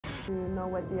to know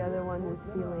what the other one is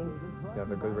feeling. You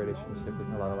have a good relationship,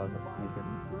 it's a lot easier.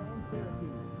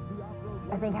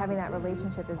 I think having that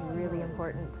relationship is really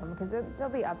important because there'll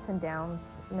be ups and downs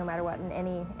no matter what in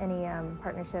any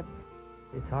partnership.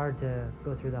 It's hard to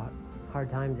go through the hard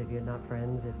times if you're not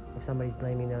friends. If somebody's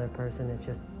blaming the other person, it's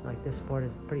just like this sport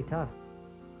is pretty tough.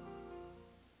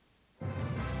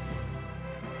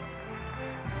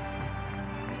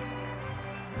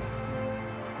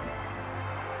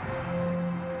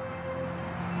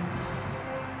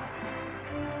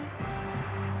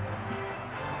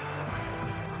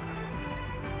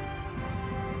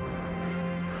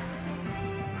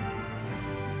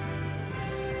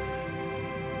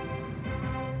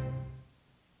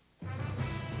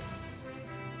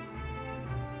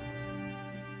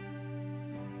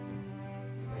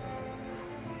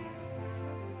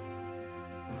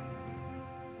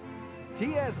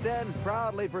 TSN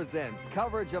proudly presents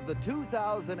coverage of the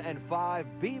 2005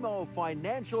 BMO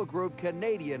Financial Group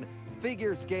Canadian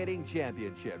Figure Skating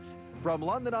Championships. From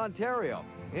London, Ontario,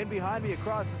 in behind me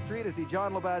across the street is the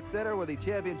John Labatt Centre where the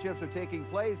championships are taking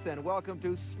place, and welcome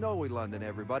to snowy London,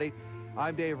 everybody.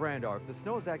 I'm Dave Randorf. The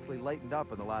snow's actually lightened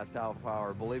up in the last half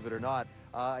hour, believe it or not.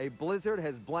 A blizzard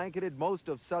has blanketed most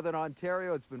of southern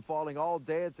Ontario. It's been falling all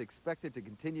day. It's expected to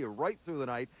continue right through the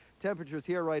night. Temperatures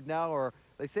here right now are,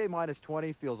 they say, minus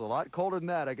 20. Feels a lot colder than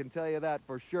that, I can tell you that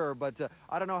for sure. But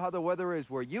I don't know how the weather is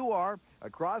where you are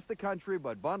across the country,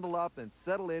 but bundle up and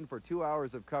settle in for 2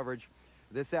 hours of coverage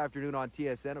this afternoon on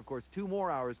TSN. Of course, 2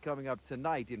 more hours coming up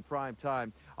tonight in prime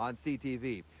time on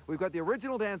CTV. We've got the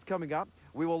original dance coming up.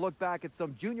 We will look back at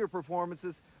some junior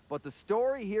performances, but the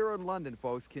story here in London,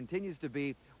 folks, continues to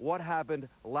be what happened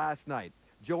last night.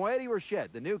 Joanie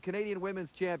Rochette, the new Canadian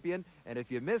women's champion, and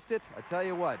if you missed it, I tell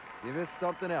you what, you missed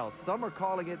something else. Some are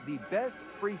calling it the best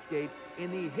free skate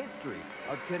in the history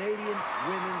of Canadian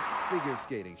women's figure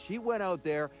skating. She went out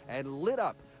there and lit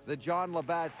up the John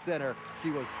Labatt Centre. She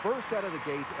was first out of the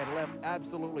gate and left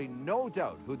absolutely no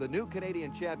doubt who the new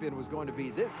Canadian champion was going to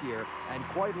be this year, and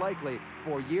quite likely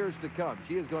for years to come.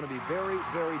 She is going to be very,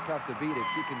 very tough to beat if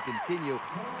she can continue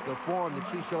the form that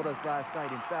she showed us last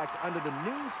night. In fact, under the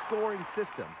new scoring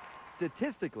system,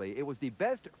 statistically, it was the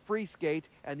best free skate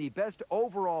and the best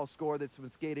overall score that's been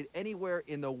skated anywhere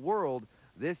in the world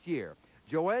this year.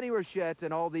 Joanie Rochette,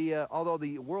 and although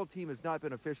the world team has not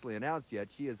been officially announced yet,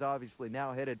 she is obviously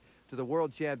now headed to the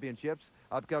World Championships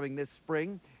upcoming this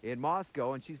spring in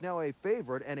Moscow, and she's now a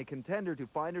favorite and a contender to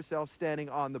find herself standing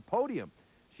on the podium.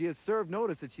 She has served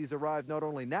notice that she's arrived not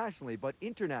only nationally but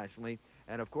internationally,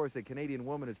 and of course a Canadian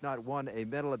woman has not won a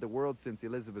medal at the World since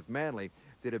Elizabeth Manley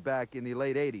did it back in the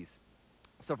late 80s.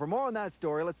 So for more on that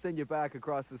story, let's send you back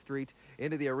across the street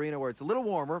into the arena where it's a little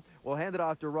warmer. We'll hand it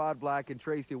off to Rod Black and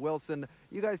Tracy Wilson.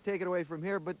 You guys take it away from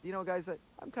here, but, you know, guys,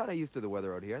 I'm kind of used to the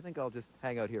weather out here. I think I'll just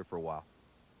hang out here for a while.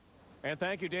 And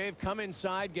thank you, Dave. Come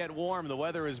inside, get warm. The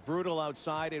weather is brutal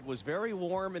outside. It was very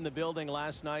warm in the building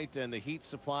last night, and the heat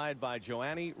supplied by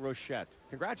Joanie Rochette.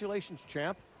 Congratulations,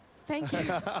 champ. Thank you.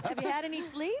 Have you had any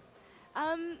sleep?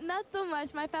 Not so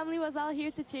much. My family was all here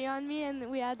to cheer on me,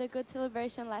 and we had a good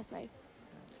celebration last night.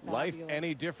 Life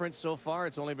any different so far?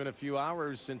 It's only been a few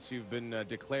hours since you've been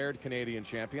declared Canadian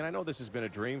champion. I know this has been a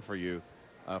dream for you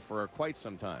for quite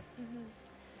some time.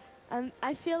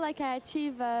 I feel like I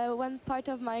achieved one part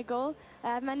of my goal. I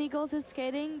have many goals in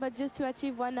skating, but just to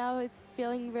achieve one now, it's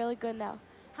feeling really good now.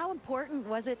 How important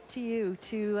was it to you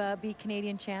to be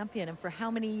Canadian champion, and for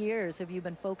how many years have you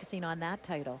been focusing on that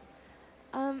title?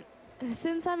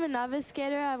 Since I'm a novice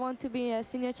skater, I want to be a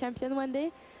senior champion one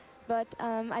day. But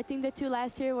I think the 2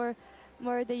 last year were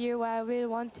more the year where I really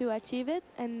want to achieve it.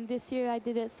 And this year I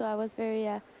did it, so I was very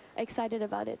excited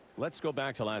about it. Let's go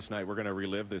back to last night. We're going to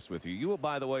relive this with you. You,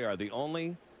 by the way, are the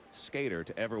only skater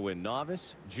to ever win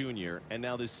novice, junior, and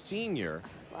now the senior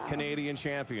Canadian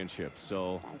championship.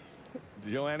 So,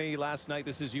 Joanie, last night,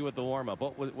 this is you at the warm-up.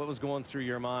 What was going through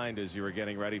your mind as you were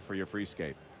getting ready for your free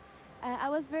skate? I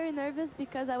was very nervous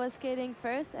because I was skating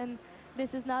first, and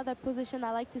this is not the position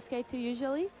I like to skate to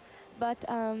usually. But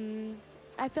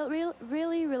I felt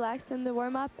really relaxed in the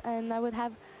warm-up, and I would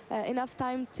have enough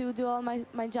time to do all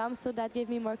my jumps, so that gave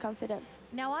me more confidence.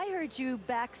 Now, I heard you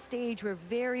backstage were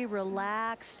very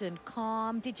relaxed and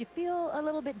calm. Did you feel a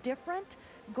little bit different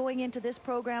going into this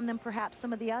program than perhaps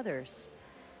some of the others?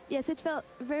 Yes, it felt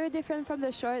very different from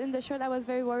the short. In the short, I was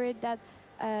very worried that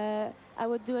I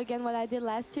would do again what I did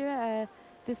last year.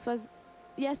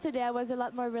 Yesterday, I was a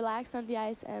lot more relaxed on the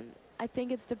ice, and I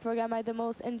think it's the program I the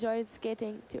most enjoyed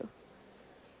skating to.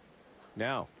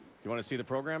 Now, you want to see the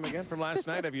program again from last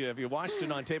night? Have you watched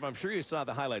it on tape? I'm sure you saw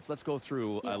the highlights. Let's go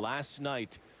through last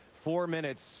night. 4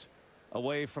 minutes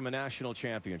away from a national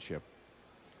championship.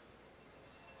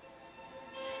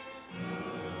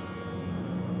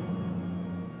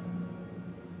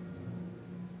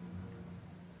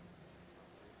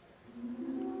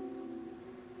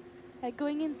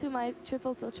 Going into my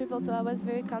triple toe, I was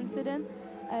very confident.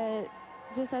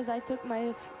 Just as I took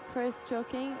my first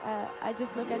stroking, I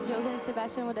just looked at Jose and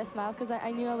Sebastian with a smile because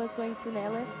I knew I was going to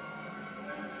nail it.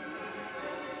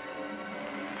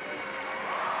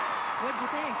 What'd you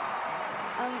think?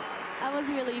 I was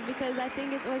relieved because I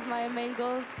think it was my main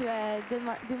goal to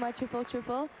do my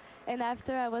triple, and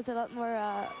after I was a lot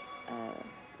more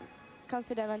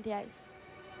confident on the ice.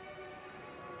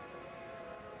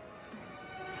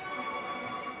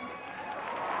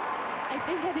 I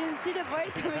think I didn't see the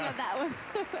board coming on that one.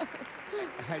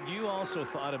 Had you also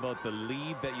thought about the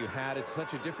lead that you had? It's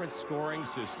such a different scoring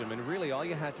system, and really all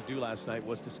you had to do last night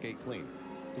was to skate clean.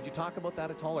 Did you talk about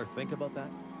that at all or think about that?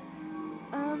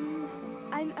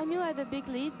 I knew I had a big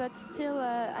lead, but still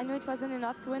I knew it wasn't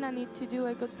enough to win. I need to do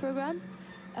a good program.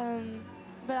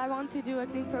 But I want to do a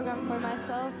clean program for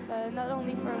myself, not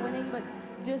only for winning, but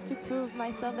just to prove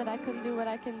myself that I can do what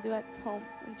I can do at home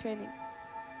in training.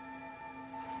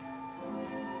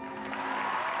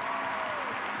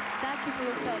 That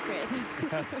triple felt great.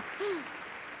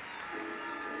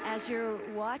 As you're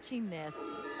watching this,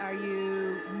 are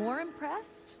you more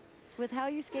impressed with how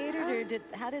you skated, or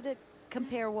how did it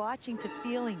compare watching to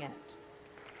feeling it?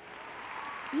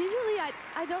 Usually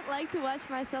I don't like to watch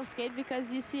myself skate because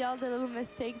you see all the little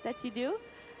mistakes that you do.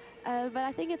 But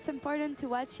I think it's important to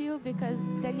watch you because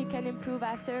then you can improve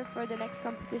after for the next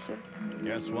competition.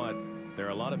 Guess what? There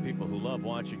are a lot of people who love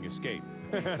watching you skate.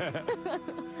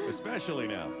 Especially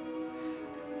now.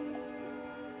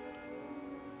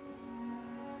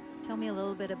 Tell me a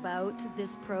little bit about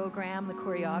this program, the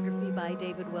choreography by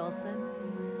David Wilson.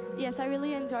 Yes, I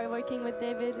really enjoy working with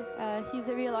David. He's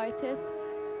a real artist,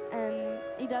 and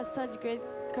he does such great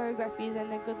choreographies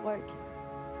and a good work.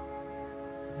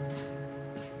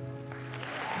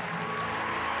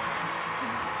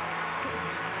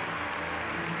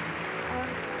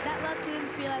 That lap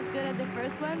didn't feel as good as the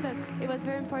first one, but it was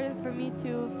very important for me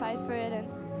to fight for it, and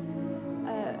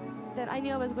then I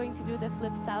knew I was going to do the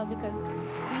flip style because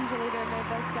usually they're my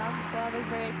best jumps, so I was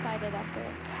very excited after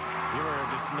it. You were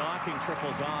just knocking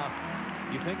triples off.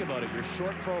 You think about it, your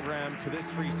short program to this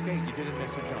free skate, you didn't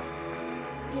miss a jump.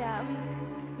 Yeah,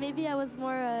 maybe I was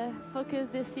more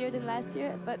focused this year than last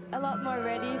year, but a lot more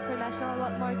ready for national, a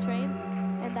lot more trained,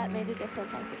 and that made a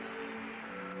difference, I think.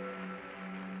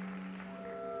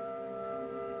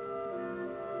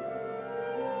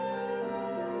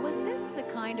 Was this the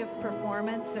kind of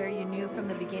performance where you knew from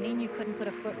the beginning you couldn't put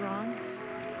a foot wrong?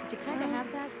 Did you kind of have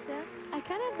that sense? I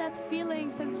kind of have that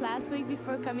feeling since last week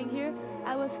before coming here.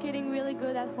 I was skating really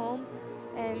good at home,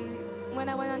 and when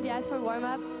I went on the ice for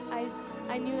warm-up,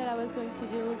 I knew that I was going to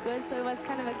do good, so it was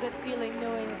kind of a good feeling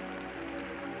knowing it.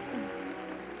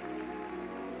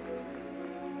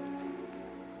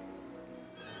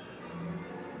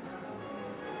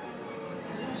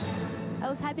 I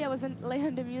was happy I wasn't late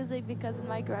on the music because in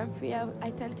my Grand Prix,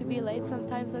 I tend to be late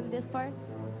sometimes on this part.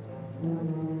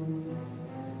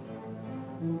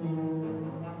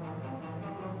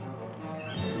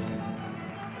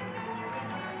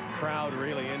 Crowd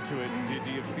really into it.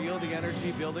 Do you feel the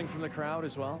energy building from the crowd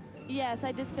as well? Yes,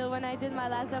 I did feel when I did my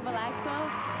last double axel.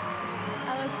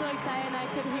 I was so excited and I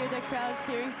could hear the crowd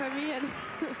cheering for me, and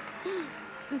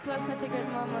this was such a good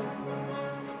moment.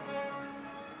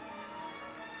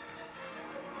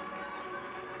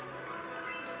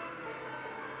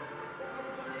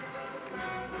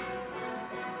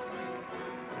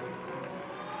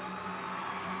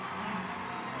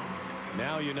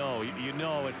 Now you know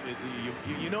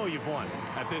you've won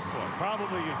at this point.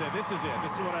 Probably you said, this is it.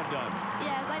 This is what I've done.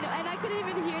 Yes, I know, and I couldn't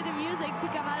even hear the music to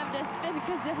come out of the spin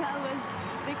because the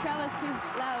crowd was too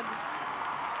loud.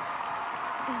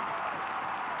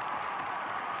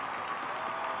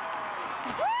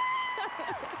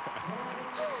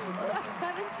 I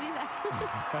haven't seen that.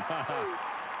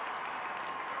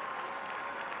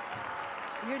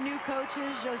 Your new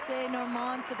coaches, Jose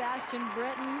Normand, Sebastian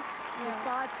Britton, your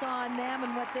thoughts on them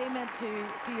and what they meant to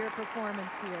your performance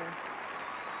here?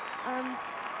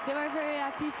 They were very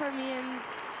happy for me, and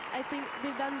I think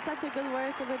they've done such a good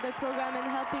work with the program and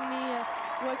helping me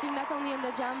working not only in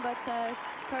the jump but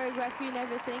choreography and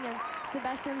everything. And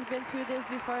Sebastian's been through this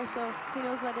before, so he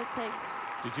knows what it takes.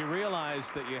 Did you realize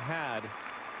that you had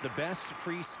the best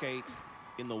free skate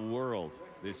in the world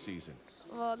this season?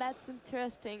 Well, that's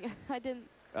interesting. I didn't.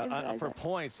 For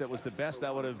points, that was the best.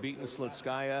 That would have beaten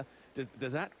Slutskaya.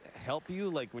 Does that help you,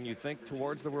 like when you think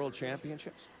towards the World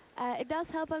Championships? It does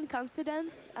help on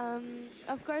confidence.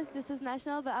 Of course, this is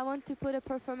national, but I want to put a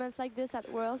performance like this at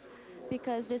Worlds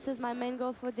because this is my main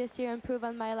goal for this year, improve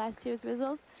on my last year's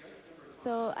results.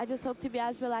 So I just hope to be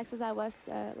as relaxed as I was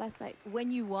last night.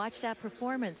 When you watch that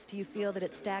performance, do you feel that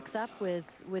it stacks up with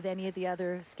any of the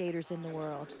other skaters in the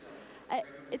world?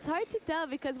 It's hard to tell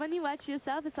because when you watch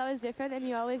yourself, it's always different and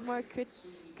you're always more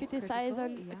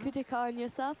critical on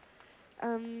yourself.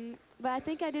 But I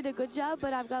think I did a good job,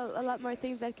 but I've got a lot more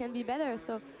things that can be better.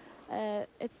 So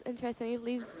it's interesting. It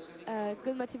leaves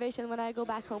good motivation when I go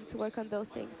back home to work on those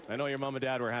things. I know your mom and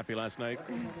dad were happy last night.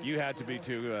 You had to be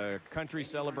too. Country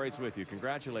celebrates with you.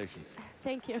 Congratulations.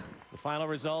 Thank you. The final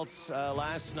results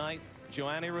last night.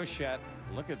 Joannie Rochette,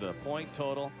 look at the point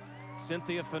total.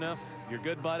 Cynthia Phaneuf, your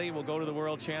good buddy, will go to the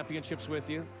World Championships with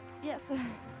you. Yes.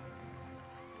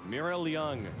 Muriel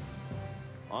Young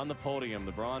on the podium,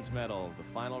 the bronze medal. The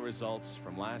final results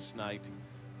from last night.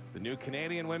 The new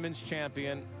Canadian women's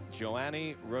champion,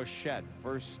 Joannie Rochette,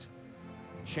 first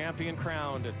champion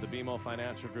crowned at the BMO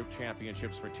Financial Group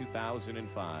Championships for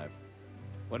 2005.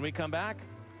 When we come back,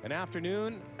 an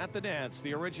afternoon at the dance.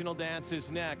 The original dance is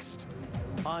next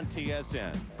on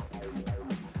TSN.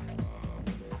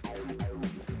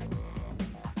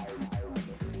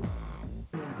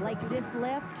 Like this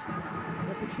lift,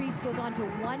 where Patrice goes onto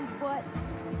 1 foot.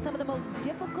 Some of the most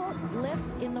difficult lifts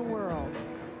in the world.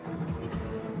 Well,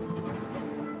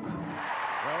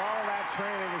 all that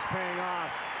training is paying off.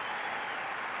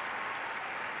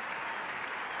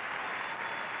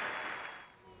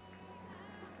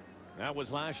 That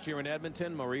was last year in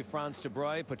Edmonton. Marie-France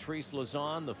Dubreuil, Patrice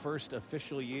Lauzon, the first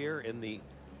official year in the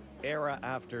era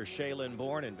after Shailin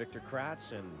Bourne and Victor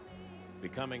Kratz, and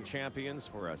becoming champions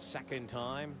for a second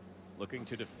time, looking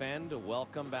to defend a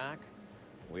welcome back.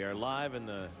 We are live in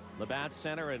the Labatt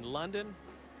Center in London,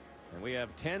 and we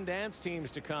have 10 dance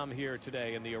teams to come here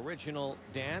today in the original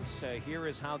dance. Here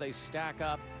is how they stack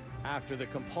up after the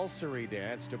compulsory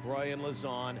dance. Dubreuil and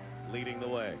Lauzon leading the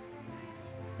way.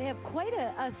 They have quite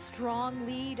a strong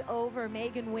lead over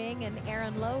Megan Wing and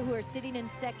Erin Lowe, who are sitting in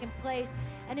second place.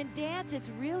 And in dance, it's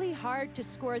really hard to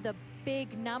score the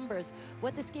big numbers.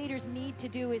 What the skaters need to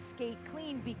do is skate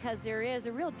clean, because there is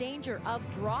a real danger of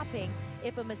dropping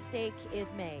if a mistake is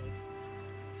made.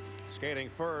 Skating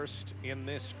first in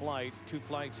this flight, 2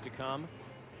 flights to come.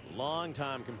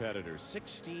 Long-time competitors,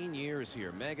 16 years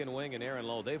here. Megan Wing and Erin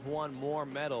Lowe, they've won more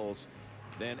medals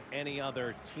than any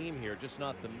other team here, just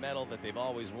not the medal that they've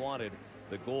always wanted,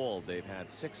 the gold. They've had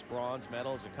 6 bronze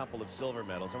medals, a couple of silver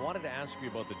medals. I wanted to ask you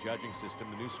about the judging system,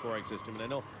 the new scoring system, and I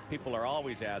know people are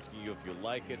always asking you if you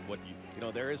like it, what you know,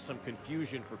 there is some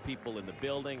confusion for people in the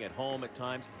building, at home at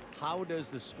times. How does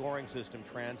the scoring system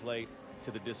translate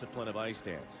to the discipline of ice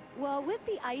dance? Well, with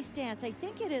the ice dance, I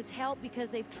think it has helped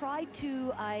because they've tried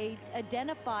to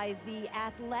identify the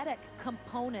athletic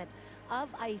component of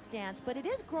ice dance, but it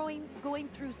is going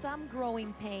through some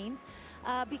growing pains.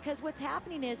 Because what's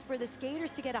happening is, for the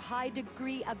skaters to get a high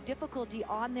degree of difficulty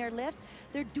on their lifts,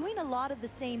 they're doing a lot of the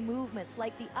same movements,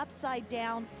 like the upside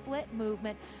down split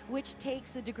movement, which takes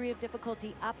the degree of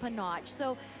difficulty up a notch.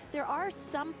 So there are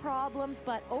some problems,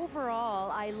 but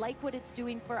overall, I like what it's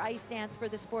doing for ice dance, for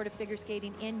the sport of figure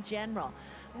skating in general.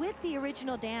 With the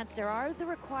original dance, there are the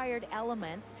required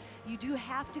elements. You do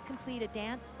have to complete a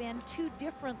dance spin, 2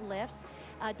 different lifts,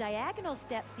 a diagonal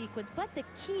step sequence, but the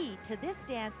key to this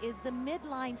dance is the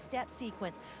midline step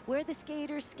sequence, where the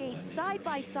skaters skate side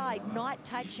by side, not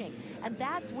touching, and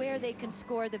that's where they can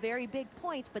score the very big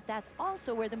points, but that's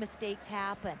also where the mistakes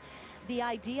happen. The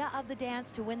idea of the dance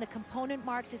to win the component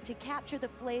marks is to capture the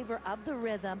flavor of the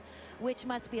rhythm, which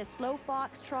must be a slow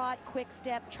foxtrot, quick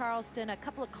step, Charleston, a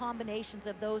couple of combinations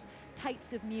of those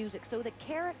types of music. So the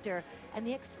character and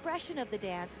the expression of the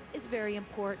dance is very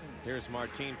important. Here's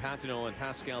Martine Patenot and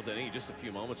Pascal Denis just a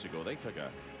few moments ago. They took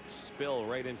a spill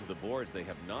right into the boards. They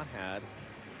have not had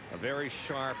a very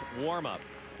sharp warm-up,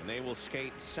 and they will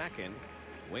skate second,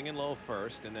 Wing and Lowe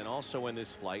first, and then also in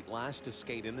this flight, last to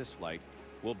skate in this flight,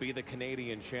 will be the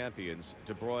Canadian champions,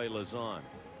 Dubreuil Lauzon.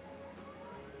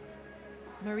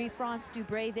 Marie-France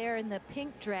Dubreuil there in the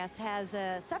pink dress has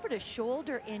suffered a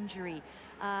shoulder injury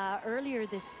earlier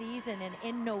this season and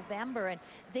in November, and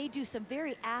they do some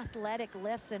very athletic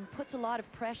lifts and puts a lot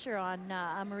of pressure on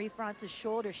Marie-France's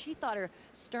shoulder. She thought her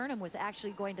sternum was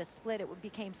actually going to split. It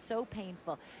became so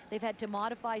painful. They've had to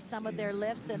modify some of their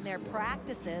lifts and their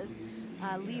practices,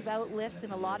 leave out lifts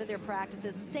in a lot of their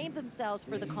practices, and save themselves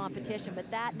for the competition, but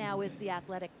that now is the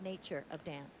athletic nature of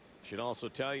dance. Should also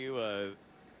tell you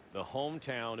the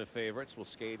hometown of favorites will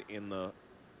skate in the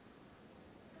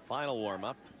final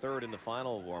warm-up, third in the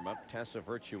final warm-up. Tessa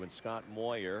Virtue and Scott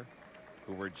Moyer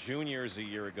who were juniors a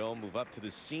year ago, move up to the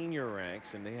senior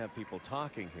ranks, and they have people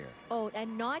talking here. Oh,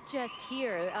 and not just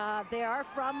here. They are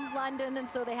from London, and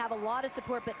so they have a lot of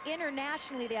support, but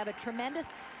internationally they have a tremendous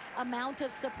amount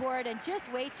of support, and just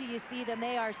wait till you see them.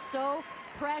 They are so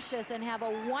precious and have a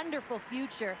wonderful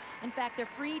future. In fact, their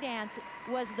free dance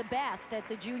was the best at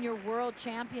the Junior World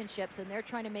Championships, and they're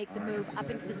trying to make the move up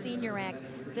into the senior rank.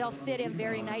 They'll fit in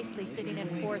very nicely, sitting in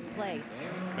 4th place.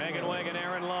 Megan Wig and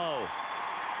Erin Lowe.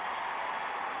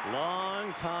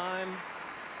 Long-time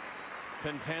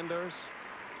contenders,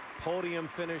 podium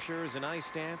finishers in ice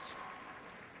dance.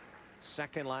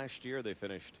 Second last year, they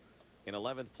finished in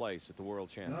 11th place at the World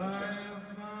Championships.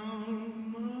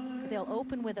 They'll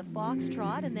open with a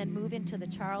foxtrot and then move into the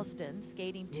Charleston,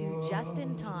 skating to Just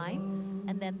in Time,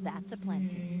 and then That's a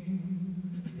Plenty.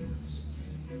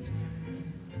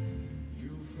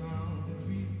 You found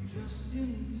me just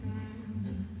in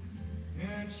time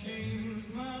and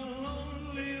changed my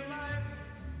lonely life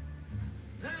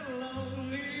that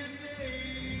lonely day.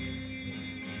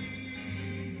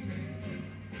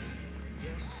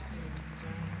 Just in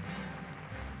time,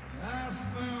 I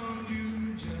found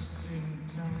you just in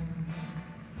time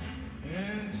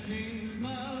and changed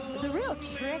my lonely. The real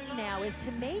trick now is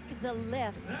to make the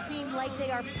lifts seem like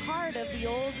they are part of the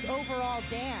old overall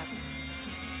dance.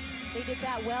 They did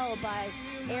that well by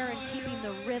Erin keeping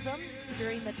the rhythm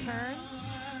during the turns.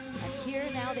 And here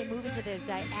now they move into the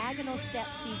diagonal step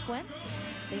sequence.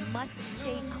 They must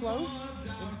stay close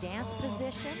in dance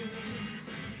position.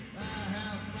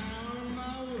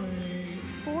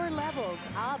 4 levels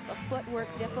of footwork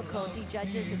difficulty,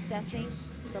 judges assessing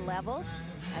the levels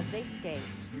as they skate.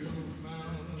 You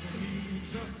found me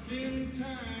just in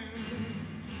time.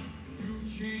 You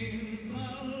changed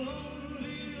my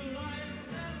lonely life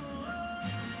that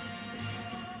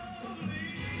lonely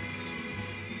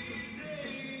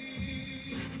day.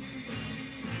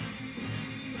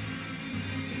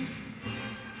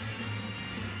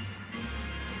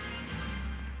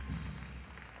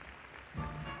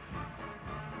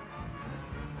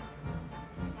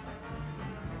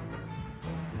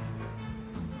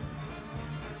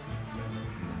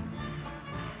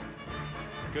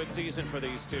 Good season for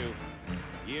these two.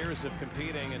 Years of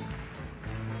competing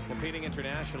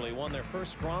internationally. Won their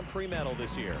first Grand Prix medal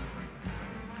this year.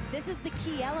 This is the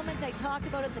key element I talked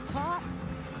about at the top.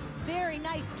 Very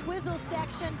nice twizzle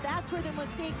section. That's where the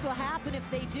mistakes will happen if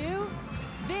they do.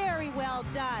 Very well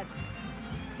done.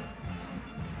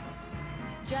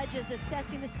 Judges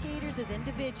assessing the skaters as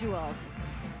individuals.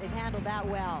 They've handled that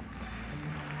well.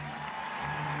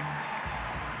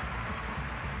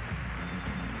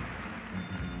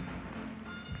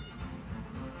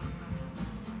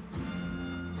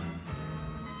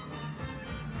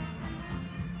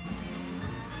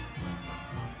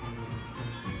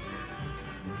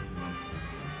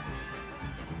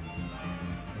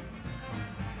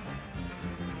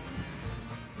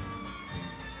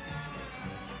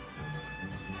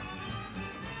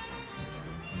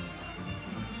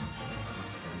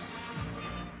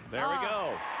 There we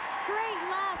go. Great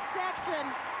last section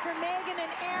for Megan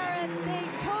and Erin. They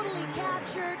totally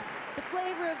captured the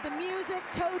flavor of the music,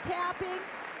 toe tapping.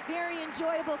 Very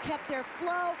enjoyable, kept their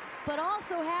flow, but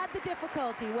also had the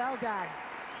difficulty. Well done.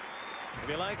 If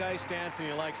you like ice dance and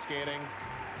you like skating,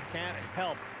 can't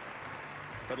help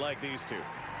but like these two.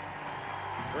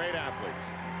 Great athletes.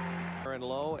 Erin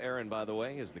Lowe. Erin, by the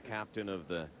way, is the captain of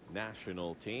the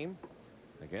national team.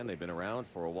 Again, they've been around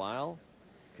for a while.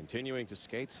 Continuing to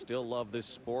skate, still love this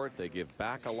sport. They give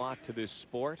back a lot to this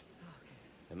sport,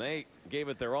 and they gave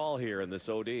it their all here in this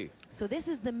OD. So this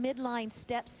is the midline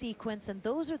step sequence, and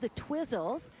those are the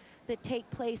twizzles that take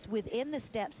place within the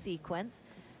step sequence.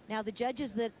 Now the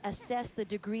judges that assess the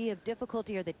degree of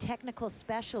difficulty are the technical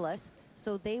specialists,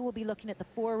 so they will be looking at the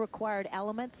 4 required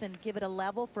elements and give it a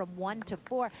level from 1 to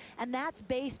 4, and that's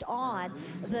based on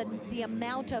the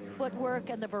amount of footwork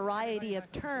and the variety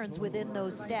of turns within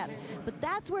those steps. But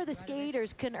that's where the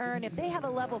skaters can earn, if they have a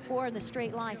level 4 in the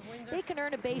straight line, they can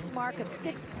earn a base mark of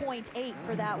 6.8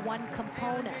 for that one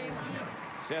component.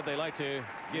 Said they like to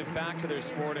give back to their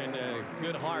sport in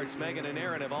good hearts. Megan and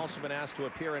Erin have also been asked to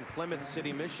appear in Plymouth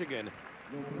City, Michigan,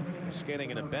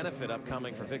 skating in a benefit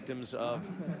upcoming for victims of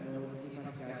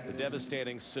the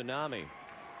devastating tsunami.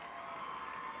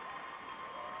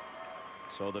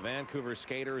 So the Vancouver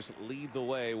skaters lead the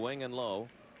way, Wing and Lowe,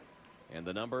 and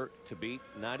the number to beat,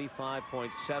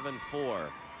 95.74,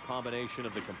 combination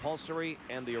of the compulsory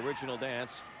and the original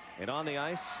dance. And on the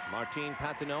ice, Martine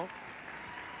Patineau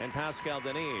and Pascal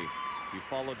Denis. If you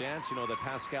follow dance, you know that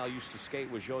Pascal used to skate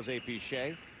with Jose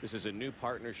Pichet. This is a new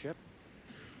partnership,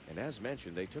 and as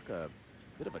mentioned, they took a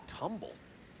bit of a tumble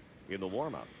in the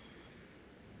warm-up.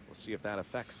 We'll see if that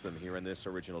affects them here in this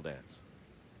original dance.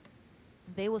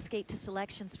 They will skate to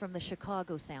selections from the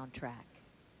Chicago soundtrack.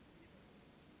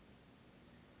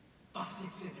 Box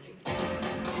exhibit.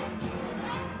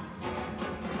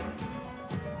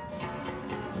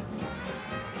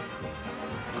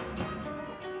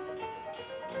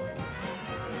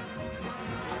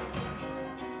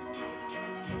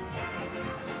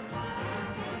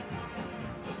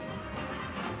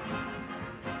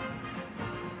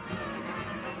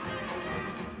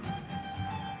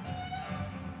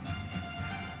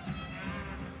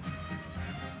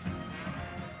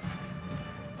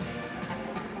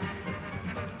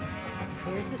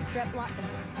 Here's the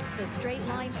straight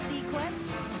line sequence.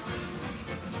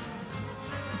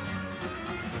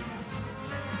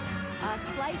 A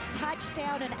slight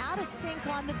touchdown and out of sync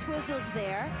on the twizzles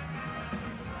there.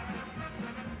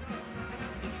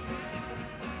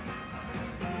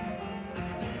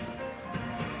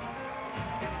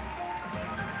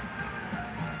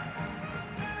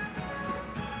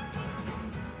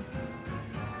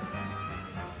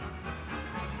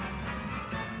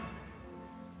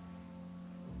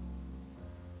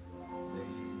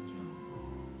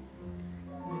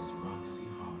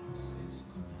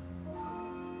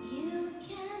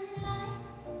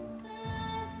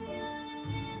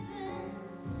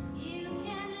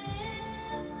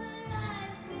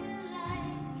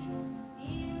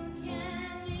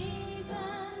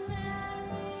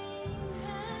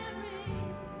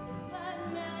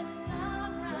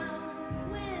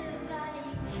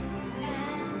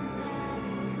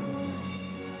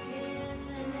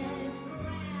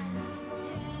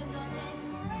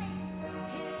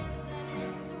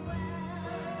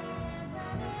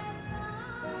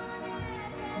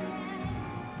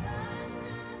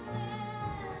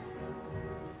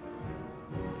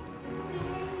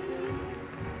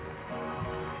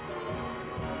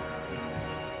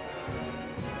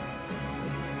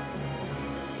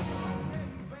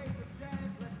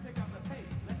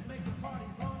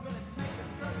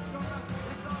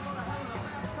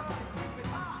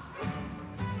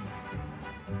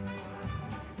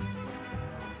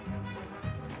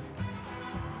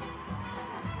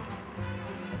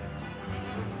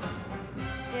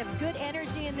 Have good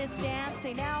energy in this dance.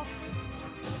 They now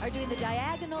are doing the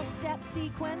diagonal step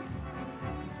sequence.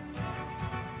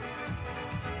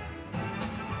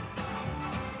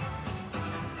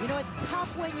 You know, it's tough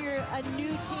when you're a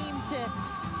new team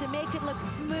to make it look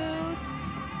smooth.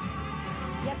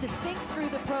 You have to think through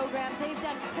the programs. They've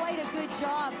done quite a good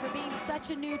job for being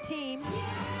such a new team.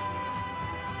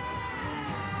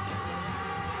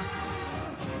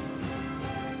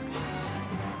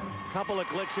 Couple of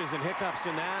glitches and hiccups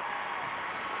in that.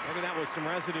 Maybe that was some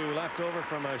residue left over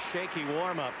from a shaky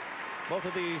warm-up. Both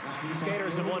of these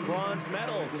skaters have won bronze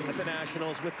medals at the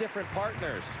Nationals with different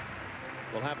partners.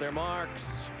 Will have their marks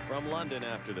from London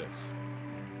after this.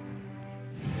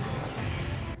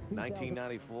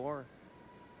 1994,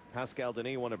 Pascal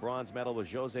Denis won a bronze medal with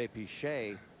José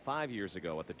Pichet 5 years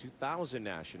ago at the 2000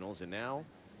 Nationals, and now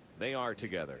they are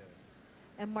together.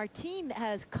 And Martine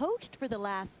has coached for the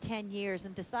last 10 years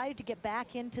and decided to get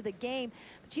back into the game.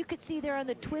 But you could see there on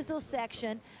the twizzle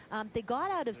section, they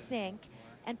got out of sync.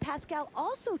 And Pascal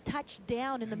also touched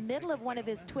down in the middle of one of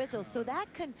his twizzles. So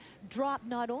that can drop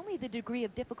not only the degree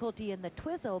of difficulty in the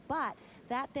twizzle, but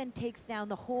that then takes down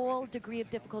the whole degree of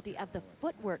difficulty of the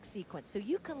footwork sequence. So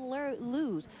you can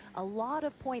lose a lot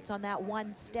of points on that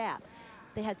one step.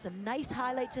 They had some nice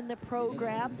highlights in the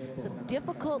program, some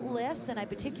difficult lifts, and I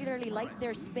particularly liked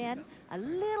their spin. A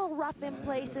little rough in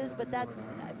places, but that's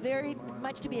very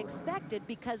much to be expected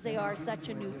because they are such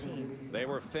a new team. They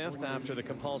were 5th after the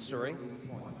compulsory.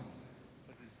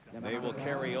 They will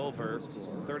carry over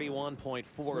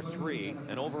 31.43,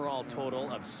 an overall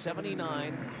total of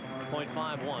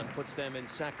 79.51, puts them in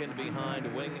 2nd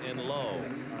behind Wing and Low.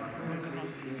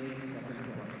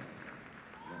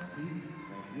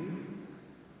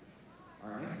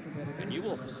 And you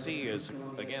will see, as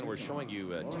again we're showing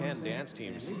you 10 dance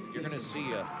teams, you're going to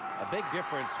see a big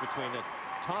difference between the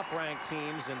top-ranked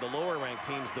teams and the lower-ranked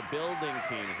teams, the building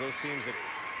teams, those teams that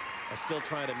are still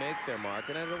trying to make their mark.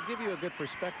 And it'll give you a good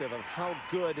perspective of how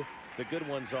good the good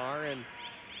ones are and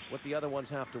what the other ones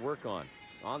have to work on.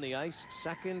 On the ice,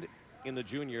 2nd in the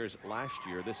juniors last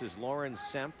year. This is Lauren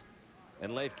Sempt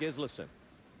and Leif Gislason.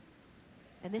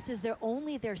 And this is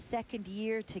only their 2nd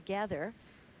year together.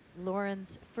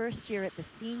 Lauren's 1st year at the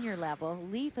senior level.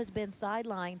 Leif has been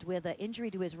sidelined with an injury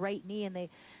to his right knee, and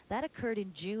that occurred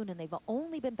in June, and they've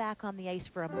only been back on the ice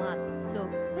for a month. So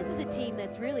this is a team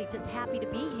that's really just happy to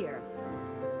be here.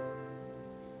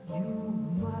 You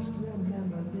must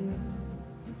remember this.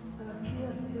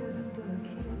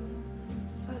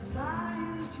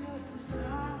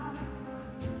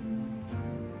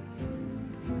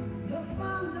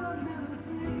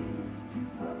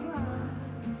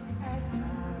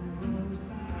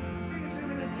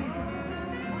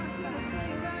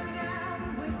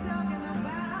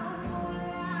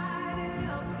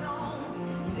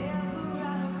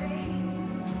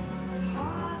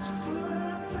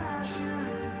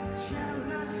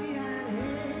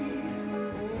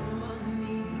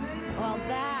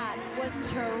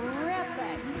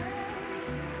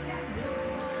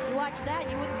 watch that,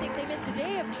 you wouldn't think they missed a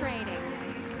day of training.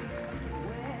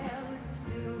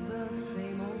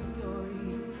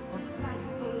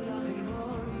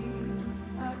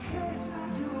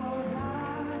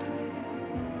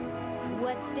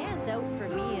 What stands out for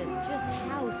me is just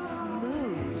how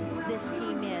smooth this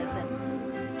team is,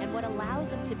 and what allows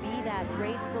them to be that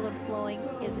graceful and flowing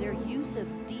is their use of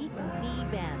deep knee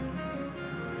bends.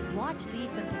 Watch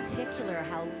Leif in particular,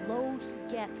 how low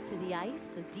he gets to the ice,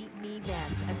 the deep knee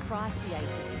bend across the ice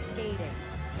as he's skating.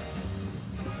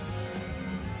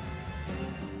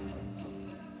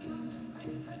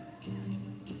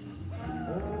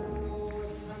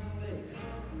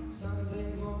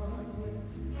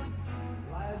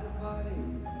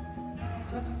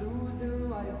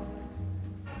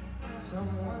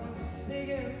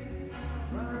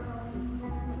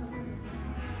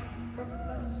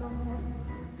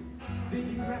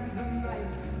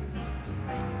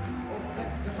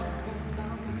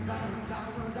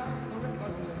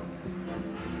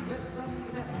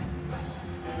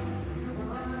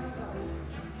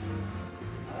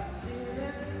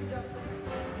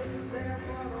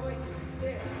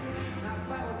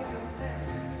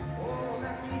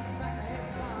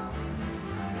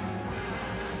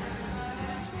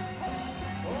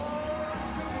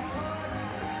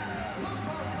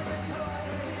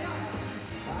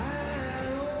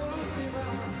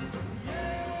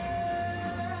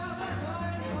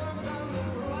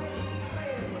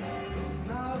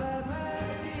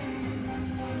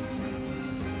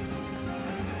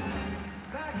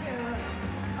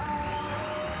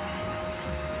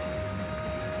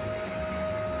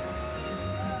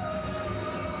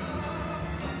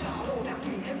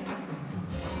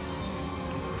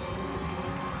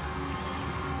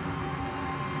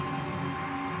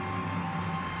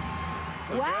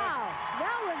 Wow,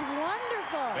 that was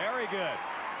wonderful. Very good.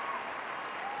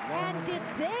 And did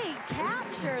they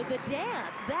capture the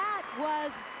dance? That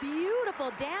was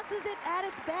beautiful. Dances it at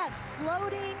its best.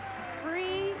 Floating,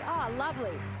 free, oh,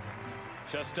 lovely.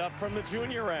 Just up from the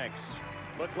junior ranks.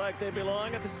 Look like they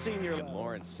belong at the senior.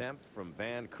 Lauren Semp from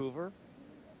Vancouver.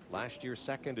 Last year,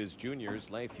 second as juniors.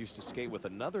 Leif used to skate with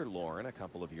another Lauren a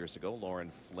couple of years ago, Lauren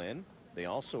Flynn. They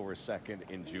also were second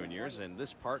in juniors, and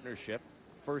this partnership,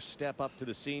 first step up to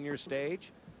the senior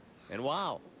stage, and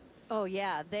wow. Oh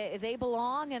yeah, they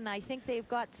belong, and I think they've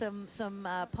got some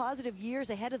positive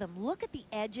years ahead of them. Look at the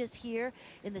edges here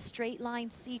in the straight line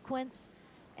sequence,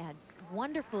 and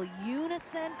wonderful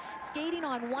unison, skating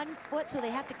on one foot, so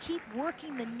they have to keep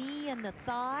working the knee and the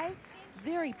thigh.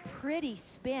 Very pretty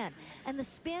spin, and the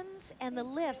spins and the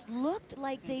lifts looked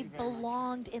like they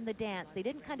belonged in the dance. They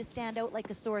didn't kind of stand out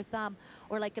like a sore thumb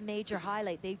or like a major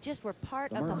highlight. They just were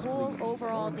part of the whole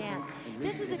overall dance.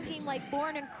 This is a team like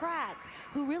Bourne and Kratz,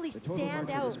 who really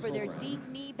stand out for their deep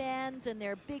knee bends and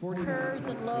their big curves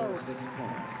and lows.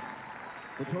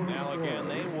 Now again,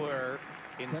 they were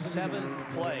in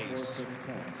 7th place.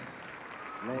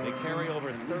 They carry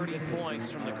over 30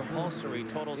 points from the compulsory,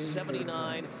 total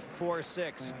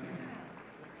 79-46.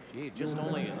 Gee, just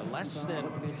only less than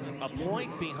a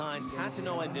point behind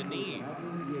Patenot and Denis.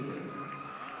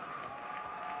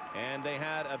 And they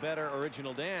had a better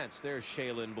original dance. There's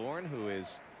Shaylin Bourne, who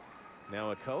is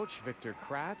now a coach. Victor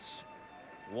Kratz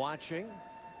watching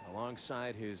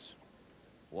alongside his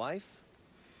wife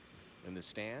in the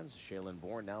stands. Shaylin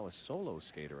Bourne now a solo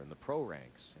skater in the pro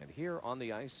ranks. And here on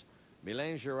the ice,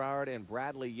 Mylène Girard and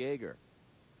Bradley Yeager.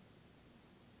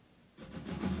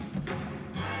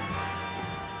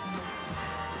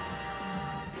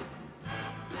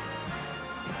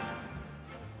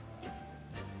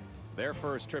 Their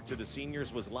first trip to the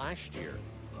seniors was last year.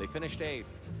 They finished 8th.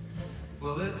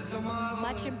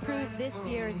 Much improved this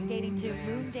year in skating to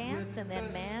Moon Dance and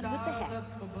then Man with the Hex.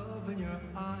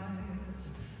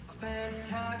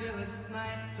 Fantabulous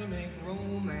night to make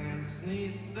romance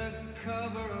neath the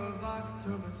cover of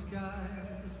October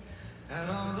skies,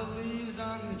 and all the leaves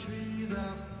on the trees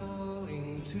are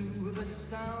falling to the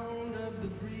sound of the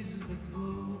breezes that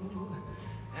blow,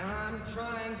 and I'm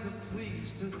trying to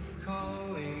please to the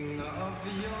calling of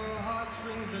your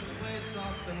heartstrings that play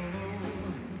soft and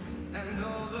low, and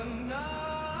all the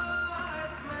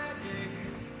night's magic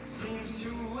seems to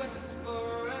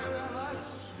whisper and hush,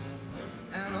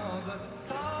 and all the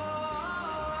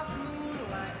soft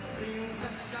moonlight seems to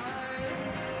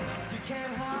shine. You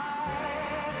can't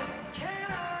hide.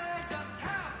 Can I just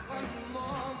have one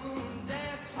more moon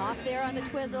dance? Off there on the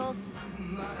Twizzles.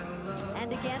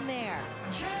 And again there.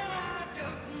 Can I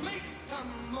just make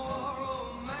some more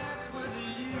romance with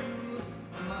you,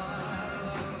 my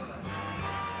love?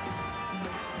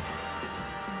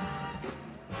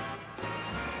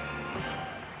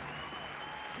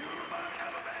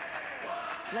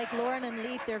 Like Lauren and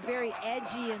Leap, they're very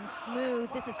edgy and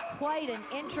smooth. This is quite an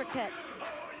intricate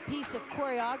piece of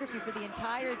choreography for the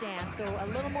entire dance. So a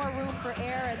little more room for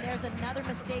error, and there's another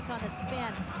mistake on the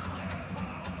spin.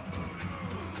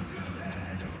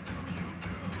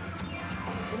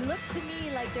 It looks to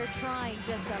me like they're trying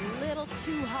just a little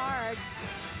too hard.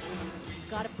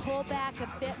 Got to pull back a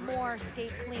bit more,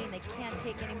 skate clean. They can't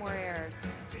take any more errors.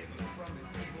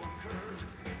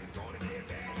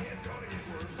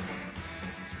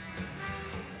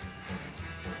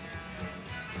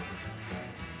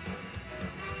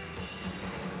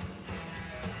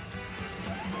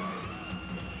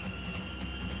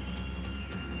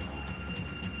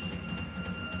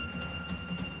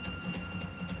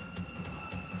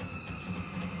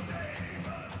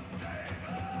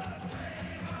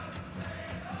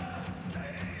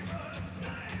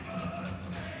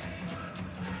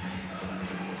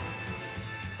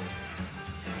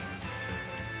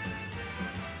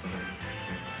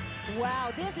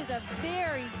 Wow, this is a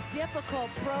very difficult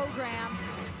program.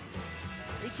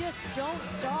 They just don't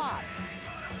stop.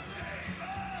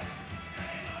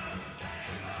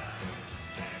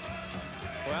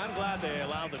 Well, I'm glad they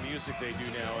allow the music they do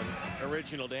now in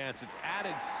original dance. It's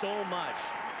added so much,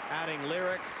 adding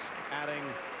lyrics, adding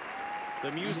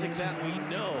the music that we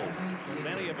know,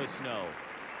 many of us know.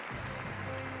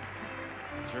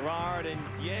 Girard and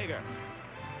Jaeger.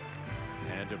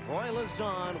 And De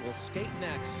Broglie-Lauzon will skate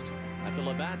next at the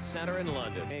Labatt Center in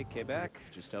London. Hey, Quebec,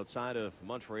 just outside of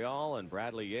Montreal, and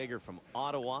Bradley Jaeger from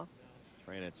Ottawa,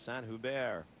 train at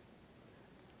Saint-Hubert.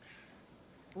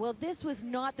 Well, this was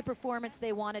not the performance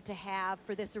they wanted to have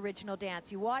for this original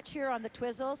dance. You watch here on the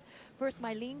Twizzles. First,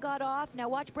 Mylene got off. Now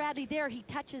watch Bradley there. He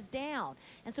touches down.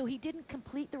 And so he didn't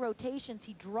complete the rotations.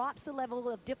 He drops the level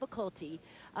of difficulty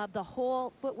of the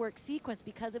whole footwork sequence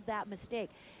because of that mistake.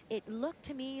 It looked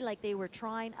to me like they were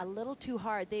trying a little too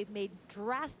hard. They've made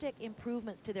drastic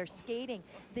improvements to their skating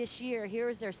this year. Here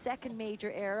is their second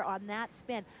major error on that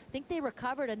spin. I think they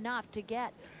recovered enough to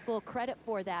get full credit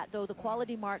for that, though the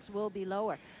quality marks will be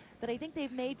lower. But I think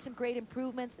they've made some great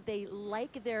improvements. They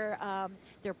like their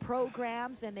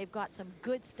programs, and they've got some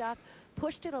good stuff.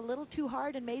 Pushed it a little too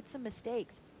hard and made some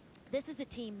mistakes. This is a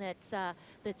team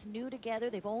that's new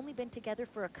together. They've only been together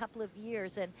for a couple of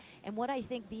years, and what I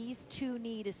think these two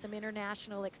need is some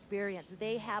international experience.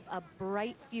 They have a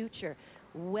bright future,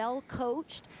 well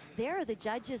coached. There are the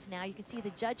judges now. You can see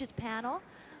the judges panel,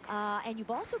 and you've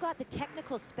also got the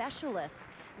technical specialists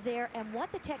there, and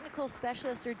what the technical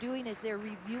specialists are doing is they're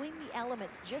reviewing the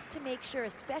elements just to make sure,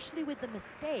 especially with the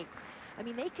mistakes. I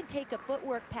mean, they can take a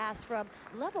footwork pass from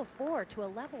level 4 to a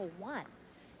level 1.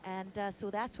 And so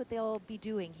that's what they'll be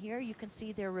doing here. You can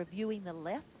see they're reviewing the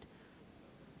lift.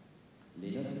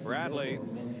 Bradley,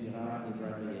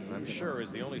 I'm sure,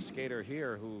 is the only skater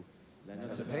here who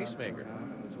has a pacemaker.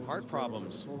 Some heart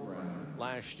problems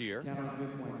last year.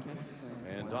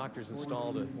 And doctors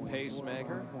installed a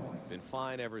pacemaker. Been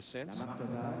fine ever since.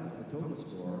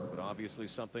 But obviously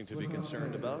something to be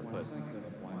concerned about. But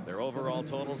their overall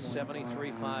total,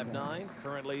 73.59.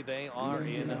 Currently, they are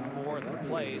in 4th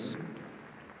place.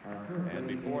 And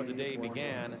before the day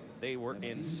began, they were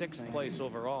in 6th place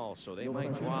overall, so they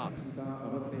might drop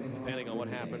depending on what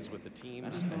happens with the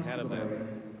teams ahead of them.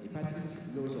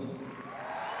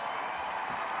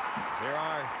 Here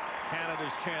are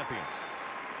Canada's champions.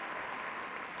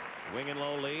 Wing and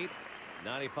low lead,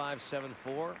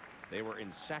 95.74. They were in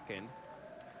 2nd.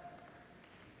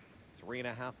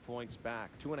 3.5 points back,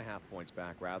 2.5 points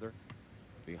back rather,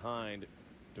 behind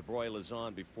De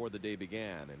Broglie-Lauzon before the day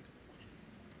began. And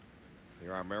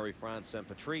here are Marie-France and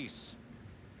Patrice.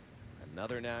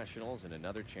 Another nationals and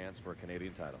another chance for a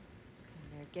Canadian title.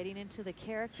 And they're getting into the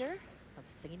character of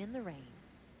Singing in the Rain.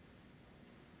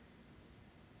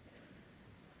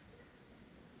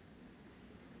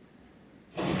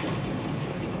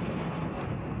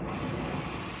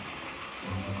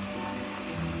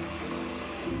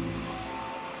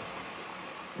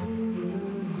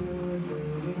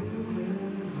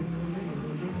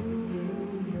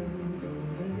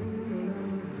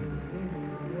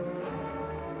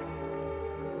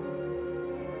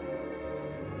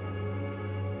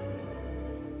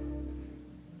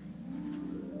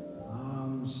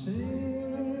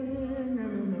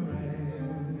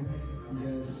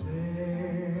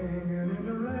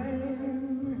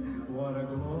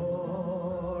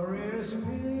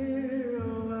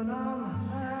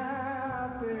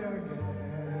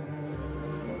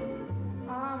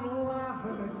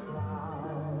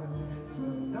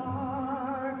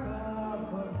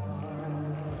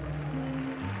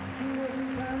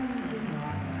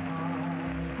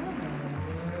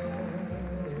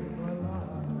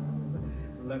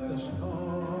 Let the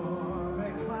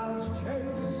stormy clouds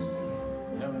chase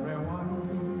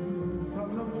everyone from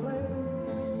the place.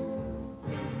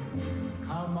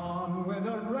 Come on with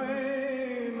the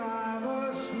rain, I've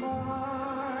a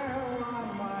smile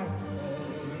on my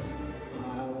face.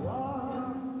 I'll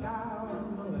walk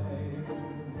down the lane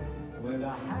with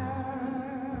a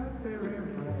happy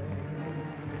refrain,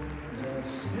 just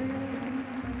singing,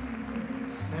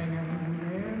 singing in the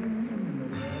rain.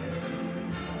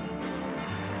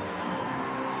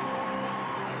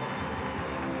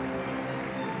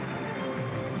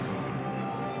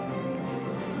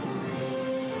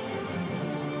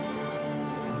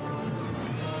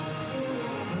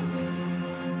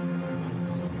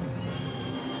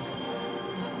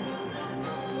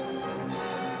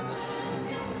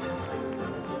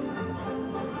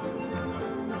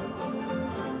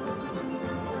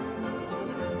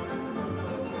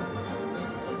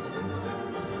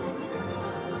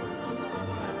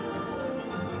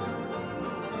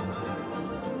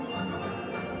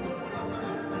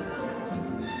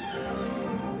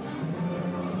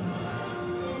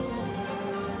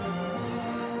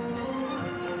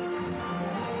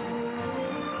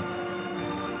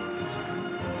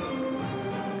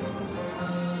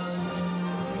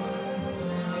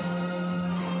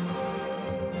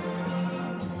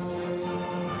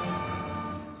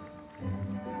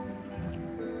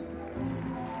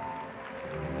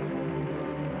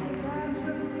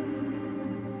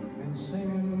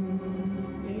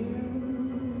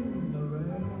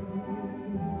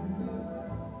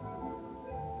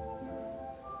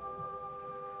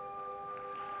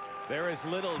 There is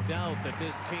little doubt that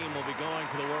this team will be going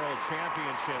to the World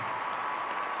Championship,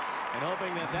 and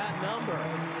hoping that that number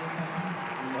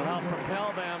will help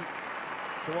propel them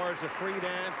towards a free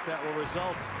dance that will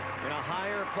result in a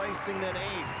higher placing than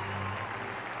 8th.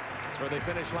 That's where they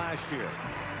finished last year.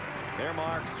 Their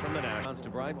marks from the National.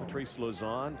 DeBride, Patrice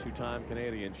Lauzon, two-time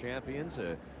Canadian champions.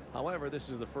 However, this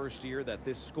is the first year that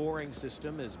this scoring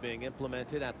system is being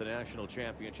implemented at the National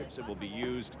Championships. It will be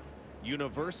used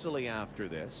universally after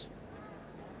this.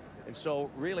 And so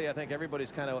really I think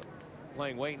everybody's kind of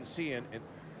playing wait and see, and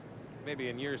maybe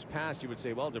in years past you would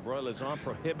say, well, De Broglie Lauzon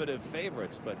prohibitive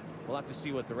favorites, but we'll have to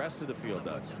see what the rest of the field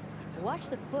does. Watch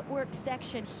the footwork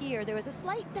section here. There was a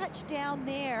slight touch down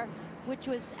there which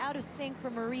was out of sync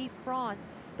for Marie-France,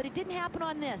 but it didn't happen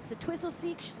on this. The twizzle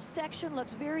section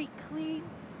looks very clean.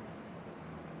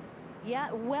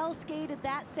 Yeah, well skated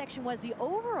that section was. The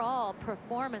overall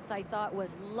performance I thought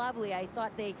was lovely. I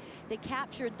thought they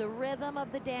captured the rhythm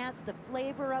of the dance, the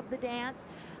flavor of the dance.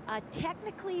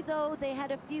 Technically though, they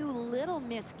had a few little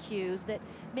miscues that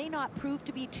may not prove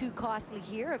to be too costly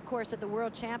here. Of course, at the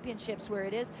World Championships, where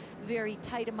it is very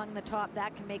tight among the top,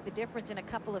 that can make the difference in a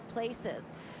couple of places.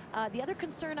 The other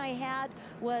concern I had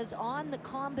was on the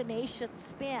combination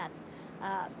spin.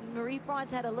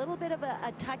 Marie-France had a little bit of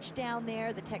a touchdown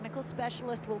there. The technical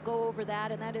specialist will go over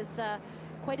that, and that is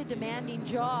quite a demanding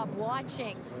job,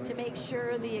 watching to make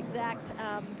sure the exact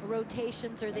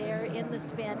rotations are there in the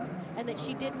spin, and that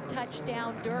she didn't touch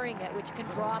down during it, which can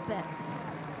drop it.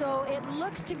 So it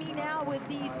looks to me now with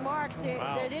these marks, they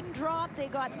didn't drop. They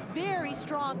got very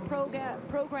strong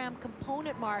program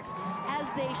component marks, as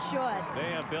they should.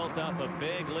 They have built up a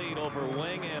big lead over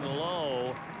Wing and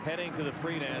Low heading to the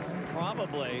free dance.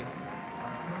 Probably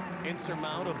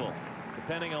insurmountable,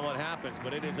 depending on what happens,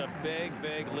 but it is a big,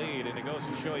 big lead, and it goes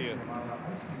to show you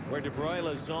where De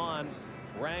Broglie Lauzon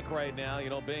rank right now, you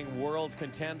know, being world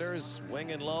contenders.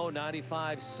 Wing and Low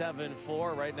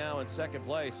 95.74 right now in second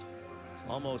place.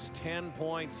 Almost 10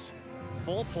 points,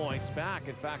 full points back.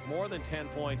 In fact, more than 10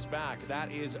 points back.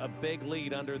 That is a big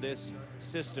lead under this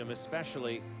system,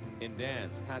 especially in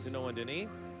dance. Pagenaud and Denis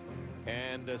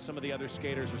and some of the other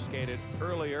skaters who skated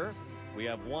earlier. We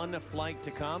have one flight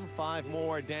to come, 5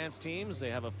 more dance teams.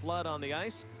 They have a flood on the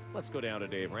ice. Let's go down to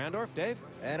Dave Randorf. Dave?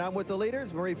 And I'm with the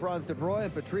leaders, Marie-France de Broglie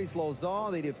and Patrice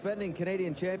Lauzon, the defending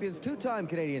Canadian champions, two-time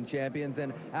Canadian champions.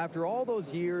 And after all those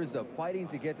years of fighting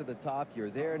to get to the top, you're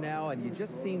there now, and you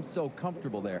just seem so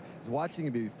comfortable there. I was watching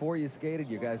you before you skated.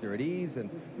 You guys are at ease and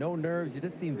no nerves. You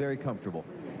just seem very comfortable.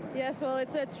 Yes, well,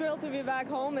 it's a thrill to be back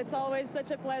home. It's always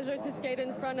such a pleasure to skate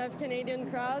in front of Canadian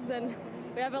crowds, and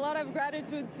we have a lot of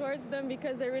gratitude towards them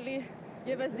because they really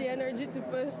give us the energy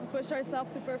to push ourselves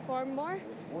to perform more.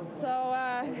 So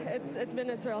it's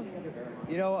been a thrill.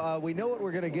 You know, we know what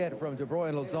we're going to get from De Broglie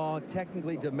and Lauzon.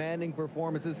 Technically demanding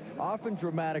performances, often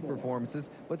dramatic performances,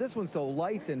 but this one's so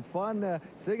light and fun.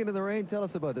 Singing in the Rain, tell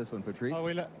us about this one, Patrice. Oh,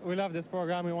 we love this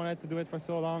program. We wanted to do it for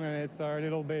so long, and it's our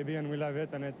little baby, and we love it,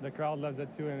 and the crowd loves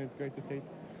it too, and it's great to see.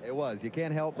 It was. You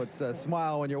can't help but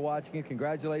smile when you're watching it.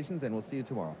 Congratulations, and we'll see you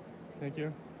tomorrow. Thank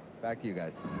you. Back to you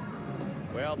guys.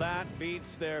 Well, that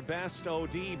beats their best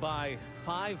OD by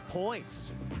 5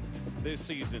 points this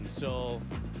season, so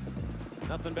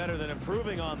nothing better than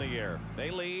improving on the year. They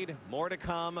lead. More to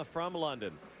come from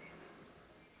London.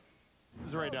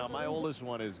 Right now, my oldest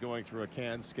one is going through a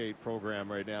can skate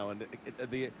program right now, and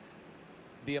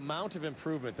the amount of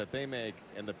improvement that they make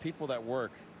and the people that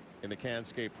work in the can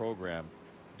skate program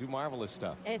do marvelous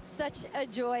stuff. It's such a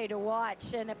joy to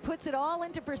watch, and it puts it all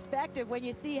into perspective when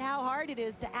you see how hard it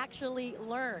is to actually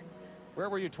learn. Where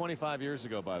were you 25 years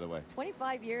ago, by the way?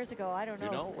 25 years ago, I don't know.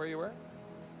 Do you know where you were?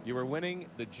 You were winning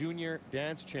the Junior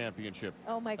Dance Championship.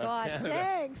 Oh my gosh,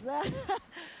 thanks.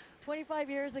 25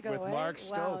 years ago, with Mark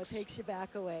Stokes. Wow, it takes you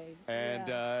back away.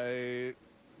 And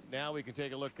now we can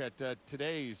take a look at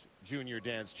today's Junior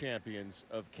Dance Champions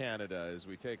of Canada as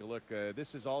we take a look.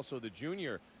 This is also the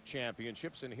Junior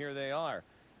Championships, and here they are.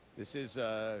 This is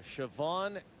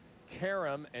Siobhan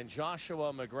Karam and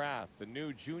Joshua McGrath, the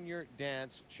new Junior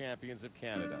Dance Champions of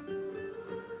Canada.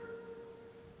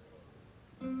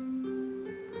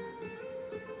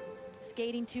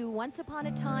 Skating to Once Upon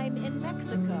a Time in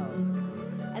Mexico.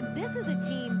 And this is a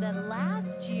team that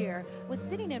last year was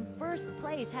sitting in first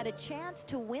place, had a chance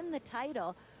to win the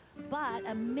title, but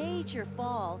a major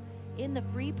fall in the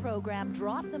free program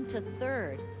dropped them to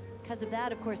third. Because of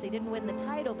that, of course, they didn't win the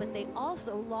title, but they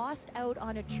also lost out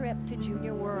on a trip to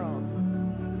Junior Worlds.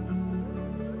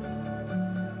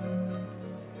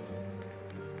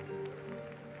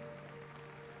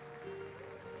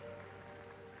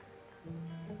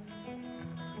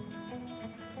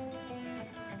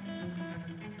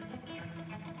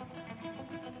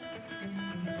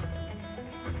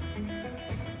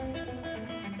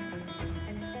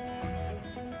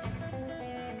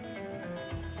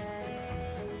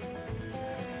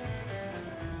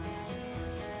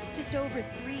 Over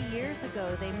 3 years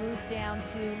ago, they moved down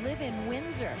to live in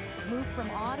Windsor, moved from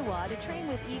Ottawa to train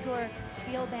with Igor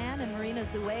Spielban and Marina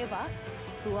Zueva,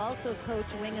 who also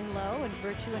coach Wing and Low and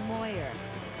Virtue and Moyer.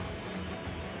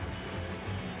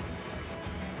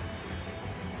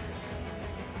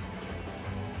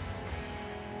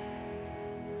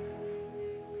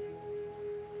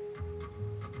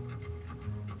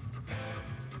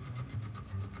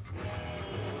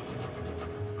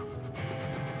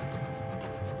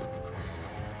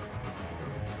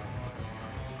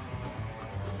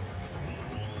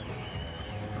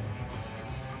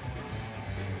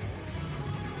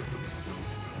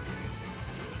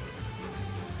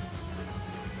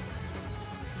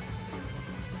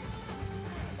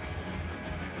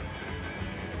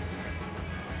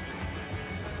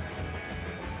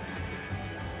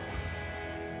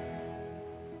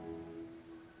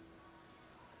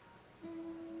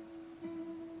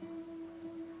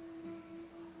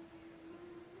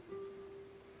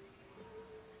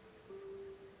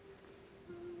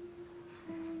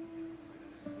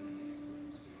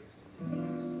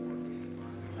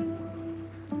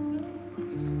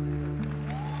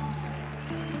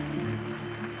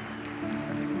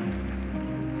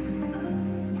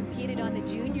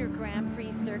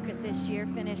 Circuit this year,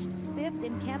 finished 5th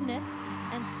in Chemnitz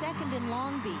and 2nd in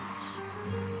Long Beach.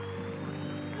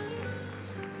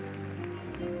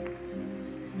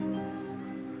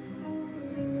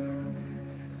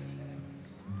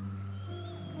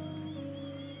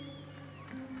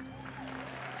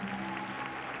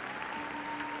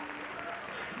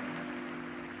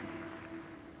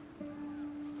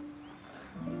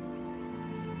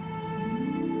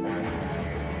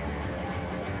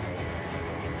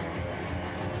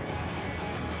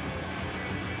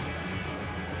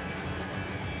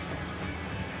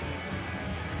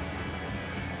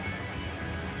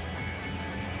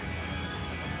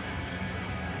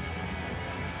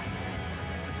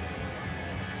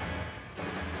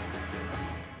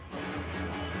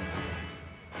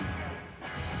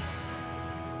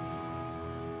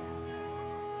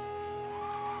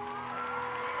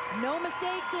 No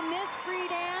mistakes in this free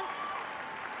dance.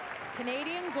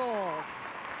 Canadian gold.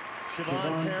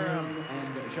 Siobhan Karam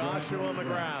and Joshua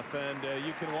McGrath. And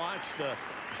you can watch the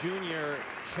Junior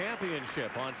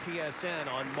Championship on TSN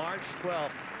on March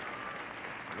 12th.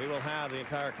 We will have the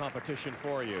entire competition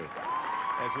for you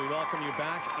as we welcome you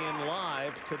back in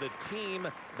live to the team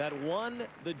that won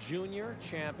the Junior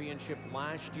Championship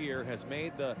last year, has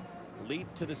made the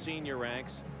leap to the senior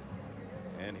ranks.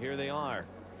 And here they are.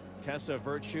 Tessa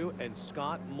Virtue and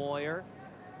Scott Moyer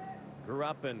grew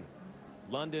up in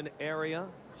London area,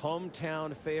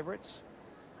 hometown favorites,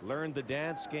 learned the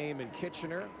dance game in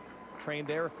Kitchener, trained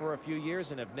there for a few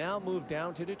years, and have now moved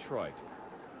down to Detroit.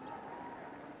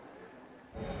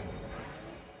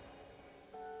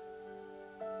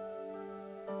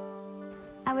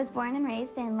 I was born and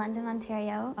raised in London,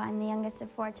 Ontario. I'm the youngest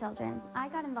of 4 children. I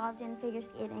got involved in figure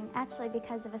skating actually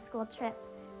because of a school trip.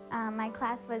 My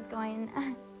class was going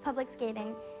public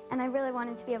skating, and I really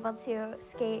wanted to be able to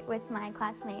skate with my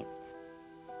classmates.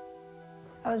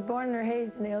 I was born and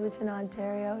raised in Alderton,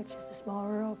 Ontario. It's just a small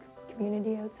rural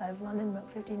community outside of London,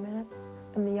 about 15 minutes.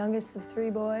 I'm the youngest of 3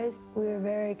 boys. We're a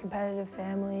very competitive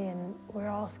family, and we're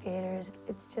all skaters.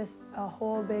 It's just a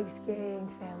whole big skating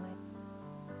family.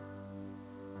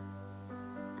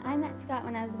 I met Scott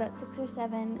when I was about 6 or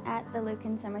 7 at the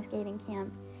Lucan Summer Skating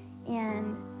Camp,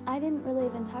 and I didn't really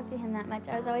even talk to him that much.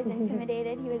 I was always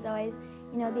intimidated. He was always,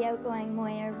 you know, the outgoing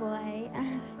Moyer boy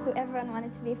who everyone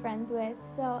wanted to be friends with.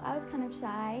 So I was kind of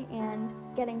shy, and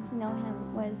getting to know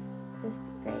him was just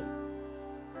great.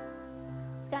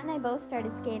 Scott and I both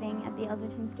started skating at the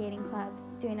Alderton Skating Club,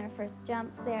 doing our first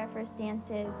jumps there, first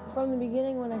dances. From the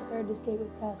beginning, when I started to skate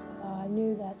with Tessa, I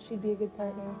knew that she'd be a good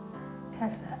partner.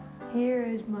 Tessa, here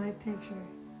is my picture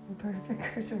in perfect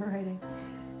cursive writing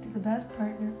to the best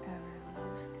partner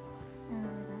ever. I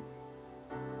remember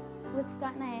that. With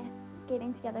Scott and I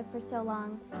skating together for so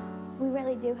long, we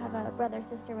really do have a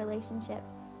brother-sister relationship.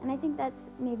 And I think that's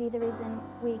maybe the reason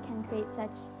we can create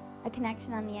such a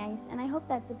connection on the ice. And I hope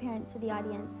that's apparent to the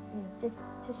audience, just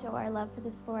to show our love for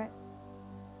the sport.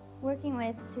 Working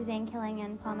with Suzanne Killing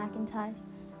and Paul McIntosh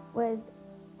was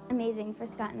amazing for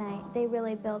Scott and I. They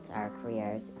really built our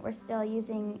careers. We're still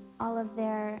using all of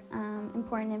their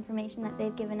important information that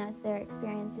they've given us, their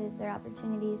experiences, their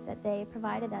opportunities that they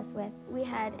provided us with. We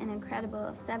had an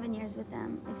incredible 7 years with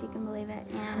them, if you can believe it,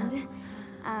 and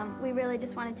we really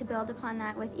just wanted to build upon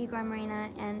that with Igor Marina,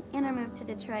 and in our move to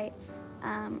Detroit,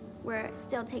 we're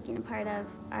still taking a part of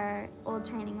our old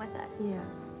training with us. Yeah.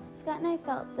 Scott and I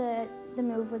felt that the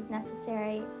move was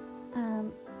necessary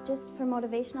just for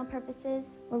motivational purposes.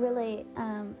 We're really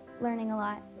learning a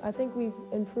lot. I think we've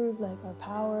improved like our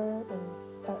power,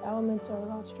 and our elements are a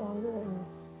lot stronger, and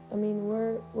I mean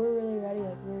we're really ready.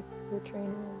 Like we're training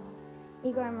a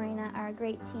lot. Igor and Marina are a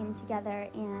great team together,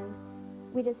 and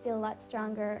we just feel a lot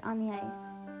stronger on the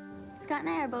ice. Scott and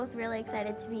I are both really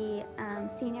excited to be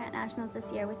senior at Nationals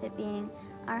this year, with it being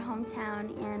our hometown,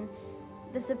 and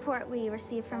the support we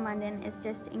receive from London is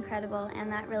just incredible, and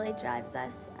that really drives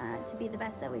us to be the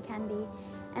best that we can be.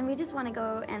 And we just want to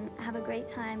go and have a great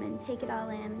time and take it all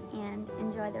in and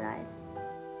enjoy the ride.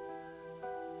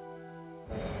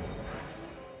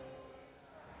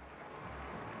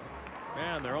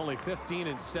 Man, they're only 15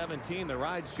 and 17. The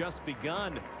ride's just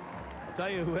begun. I'll tell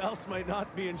you who else might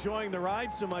not be enjoying the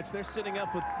ride so much. They're sitting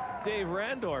up with Dave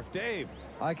Randorf. Dave.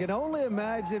 I can only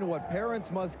imagine what parents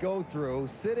must go through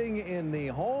sitting in the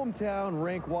hometown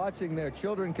rink watching their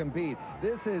children compete.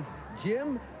 This is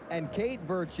Jim and Kate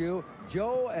Virtue,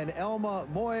 Joe and Elma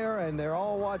Moyer, and they're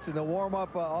all watching the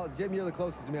warm-up. Jim, you're the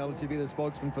closest to me. I'll let you be the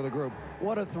spokesman for the group.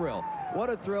 What a thrill. What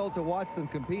a thrill to watch them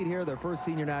compete here, their first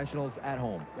senior nationals at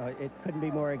home. It couldn't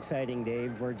be more exciting,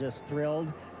 Dave. We're just thrilled.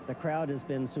 The crowd has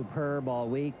been superb all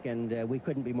week, and we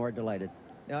couldn't be more delighted.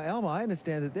 Now, Elma, I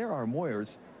understand that there are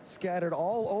Moyers scattered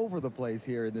all over the place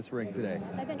here in this rink today.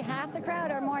 I think half the crowd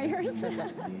are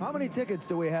Moyers. How many tickets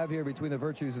do we have here between the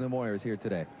Virtues and the Moyers here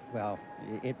today? Well,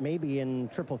 it may be in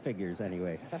triple figures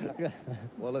anyway.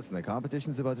 Well, listen, the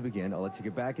competition's about to begin. I'll let you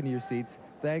get back into your seats.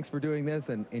 Thanks for doing this,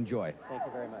 and enjoy. Thank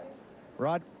you very much.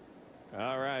 Rod?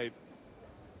 All right.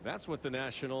 That's what the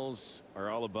Nationals are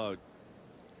all about,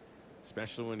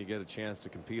 especially when you get a chance to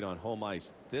compete on home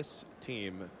ice. This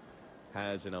team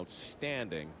has an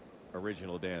outstanding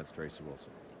original dance, Tracy Wilson.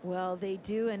 Well, they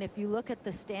do, and if you look at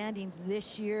the standings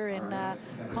this year in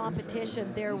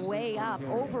competition, they're way up.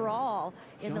 Overall,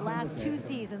 in the last 2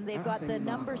 seasons, they've got the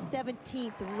number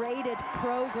 17th rated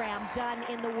program done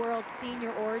in the world,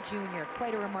 senior or junior.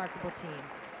 Quite a remarkable team.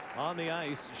 On the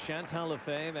ice, Chantal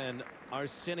Lefebvre and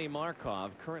Arseny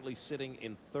Markov currently sitting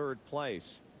in 3rd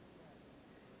place.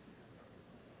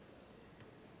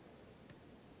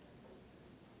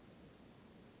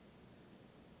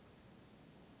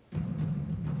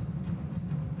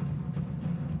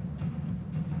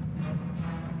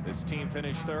 This team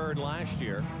finished 3rd last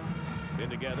year. Been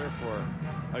together for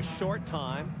a short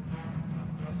time.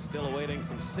 Still awaiting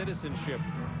some citizenship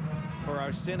for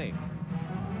Arseny.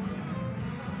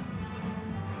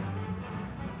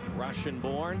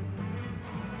 Russian-born.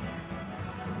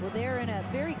 Well, they're in a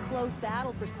very close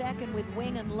battle for second with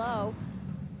Wing and Lowe,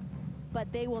 but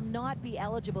they will not be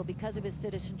eligible because of his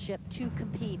citizenship to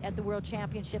compete at the World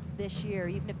Championships this year,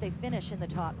 even if they finish in the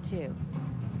top 2.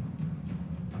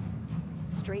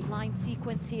 Straight line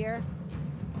sequence here.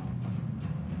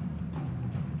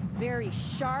 Very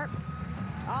sharp.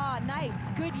 Ah, nice.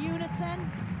 Good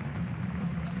unison.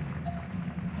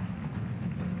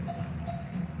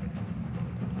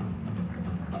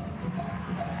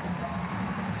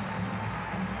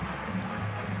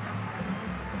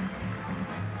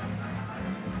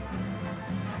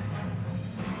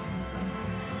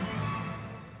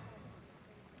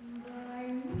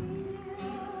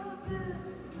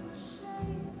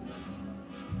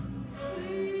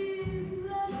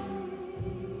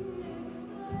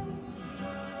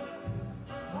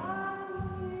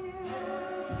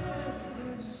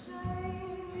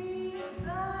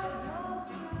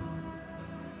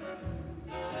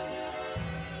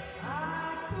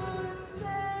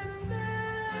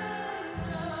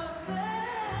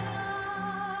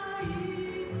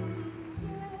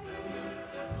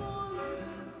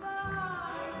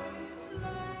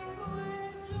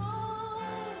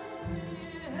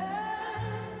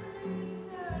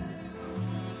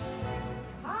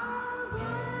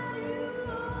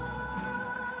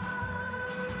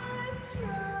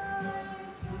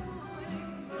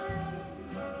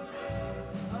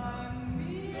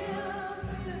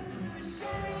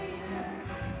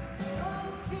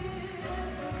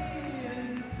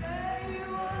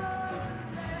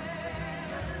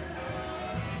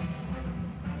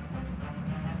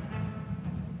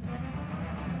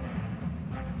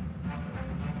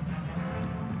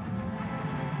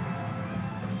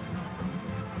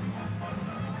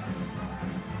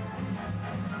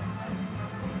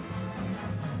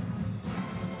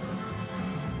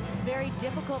 very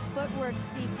difficult footwork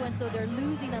sequence, so they're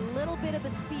losing a little bit of the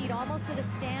speed, almost at a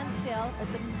standstill at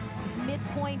the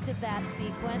midpoint of that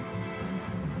sequence.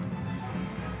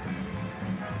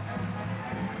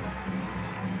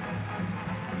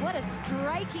 What a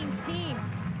striking team.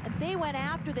 And they went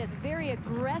after this, very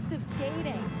aggressive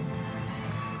skating.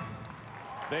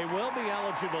 They will be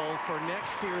eligible for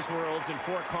next year's Worlds in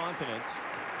 4 continents.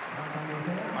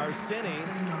 Arsini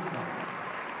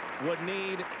would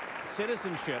need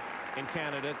citizenship in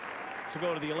Canada to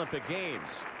go to the Olympic Games.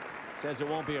 Says it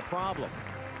won't be a problem.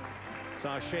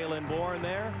 Saw Shaylin Bourne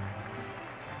there.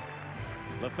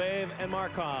 Lefebvre and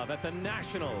Markov at the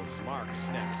Nationals. Marks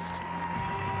next.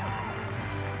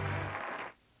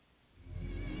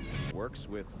 Works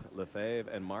with Lefebvre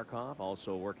and Markov,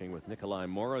 also working with Nikolai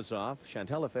Morozov.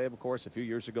 Chantal Lefebvre, of course, a few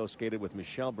years ago skated with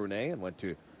Michel Brunet and went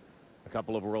to a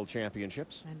couple of World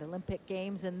Championships. And Olympic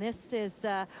Games, and this is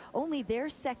only their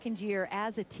 2nd year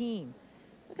as a team.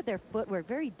 Look at their footwork,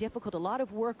 very difficult, a lot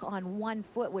of work on one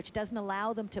foot, which doesn't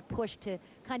allow them to push to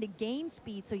kind of gain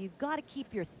speed. So you've got to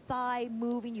keep your thigh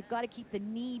moving, you've got to keep the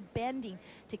knee bending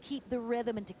to keep the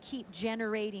rhythm and to keep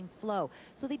generating flow.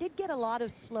 So they did get a lot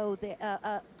of slow, they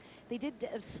did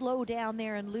slow down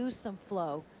there and lose some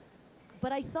flow.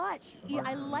 But I thought,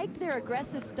 I liked their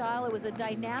aggressive style. It was a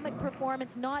dynamic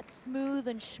performance, not smooth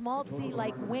and schmaltzy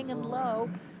like Wing and Low,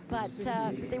 but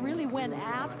they really went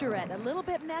after it. A little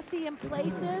bit messy in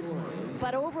places,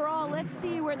 but overall, let's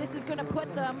see where this is going to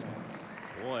put them.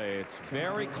 Boy, it's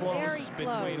very close,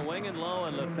 between Wing and Low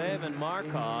and Lefebvre and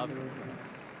Markov.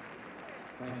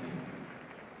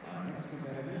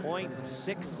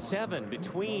 0.67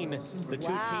 between the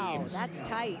two teams. That's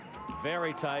tight.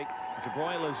 Very tight.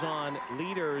 Debreuil-Lazan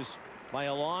leaders by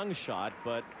a long shot,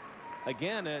 but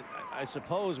again, I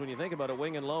suppose when you think about it,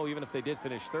 Wing and Low, even if they did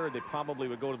finish 3rd, they probably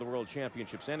would go to the World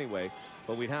Championships anyway,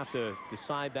 but we'd have to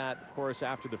decide that, of course,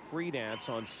 after the free dance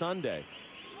on Sunday.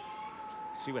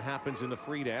 See what happens in the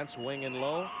free dance. Wing and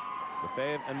Low,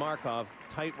 Lefebvre and Markov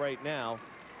tight right now.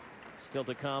 Still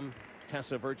to come,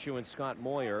 Tessa Virtue and Scott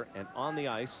Moyer, and on the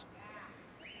ice,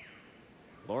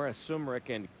 Laura Sumrich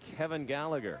and Kevin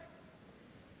Gallagher.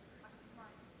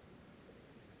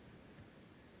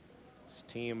 This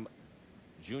team,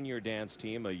 junior dance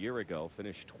team, a year ago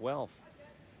finished 12th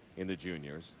in the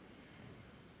juniors.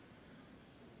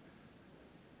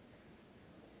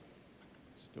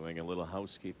 Just doing a little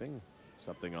housekeeping,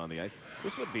 something on the ice.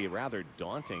 This would be rather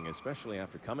daunting, especially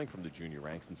after coming from the junior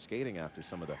ranks and skating after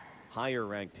some of the higher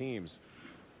ranked teams.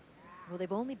 Well,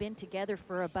 they've only been together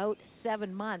for about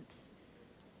 7 months.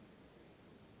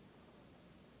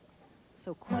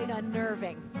 So quite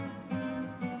unnerving.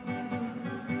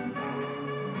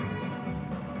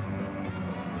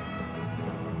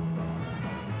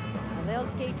 Well,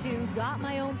 they'll skate to Got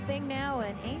My Own Thing now,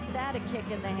 and ain't that a kick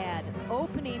in the head.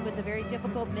 Opening with a very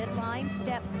difficult midline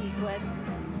step sequence.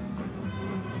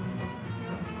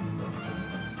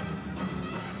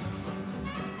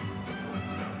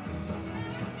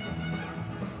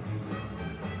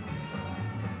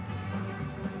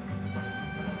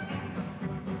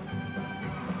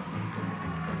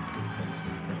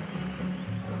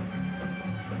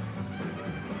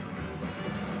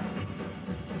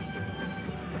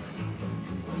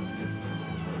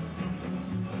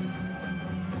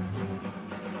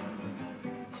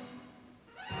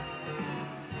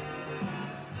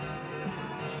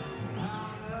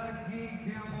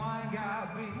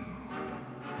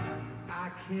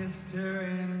 Kissed her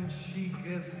and she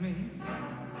kissed me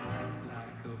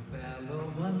like a fellow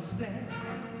once said.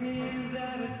 Is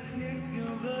that a kick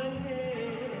in the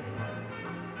head?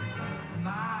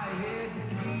 My head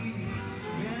keeps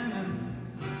spinning.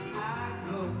 I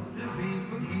go to sleep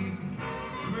and keep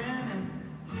grinning.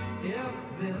 If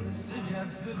this is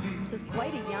just the beat. This is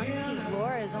quite a young team.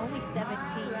 Laura is only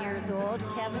 17 years old.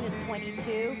 Kevin is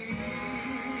 22.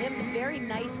 They have some very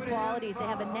nice qualities. They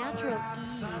have a natural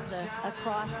ease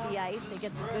across the ice. They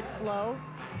get some good flow.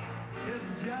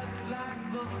 It's just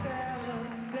like the fella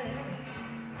said.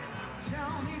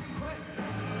 Tell me quick,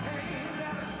 ain't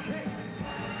that a kick?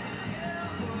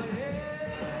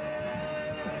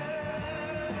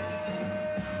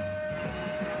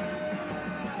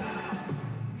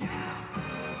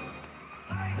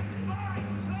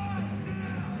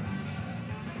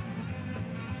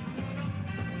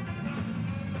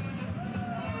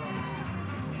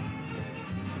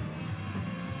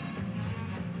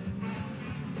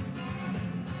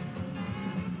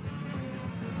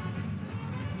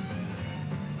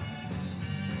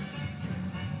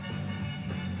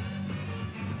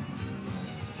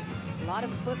 A lot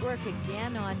of footwork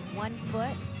again on one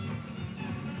foot.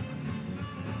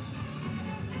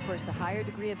 course, the higher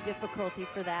degree of difficulty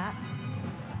for that.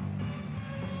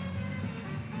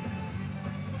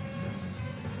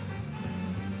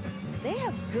 They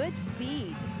have good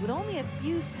speed. With only a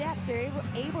few steps, they're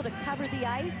able to cover the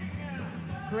ice.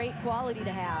 Great quality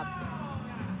to have.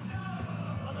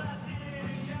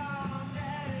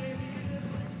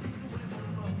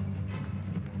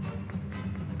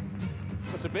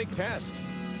 It's a big test.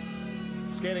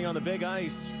 Skating on the big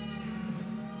ice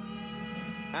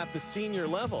at the senior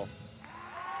level.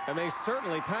 And they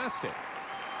certainly passed it.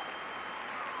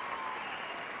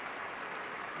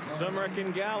 Sumerick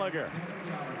and Gallagher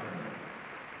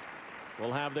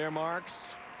will have their marks,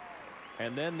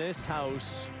 and then this house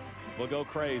will go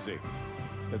crazy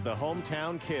as the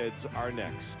hometown kids are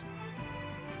next.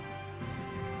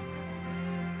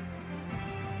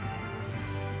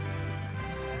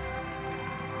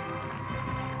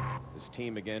 This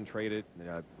team again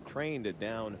trained it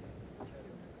down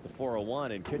the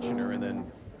 401 in Kitchener, and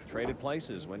then traded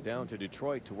places, went down to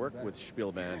Detroit to work with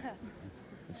Spielman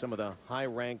and some of the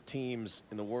high-ranked teams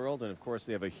in the world. And of course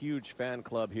they have a huge fan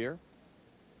club here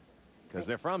because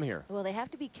they're from here. Well, they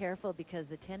have to be careful, because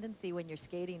the tendency when you're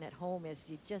skating at home is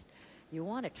you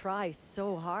want to try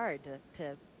so hard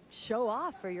to show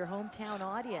off for your hometown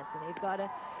audience, and they've got to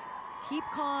keep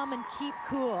calm and keep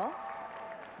cool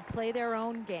and play their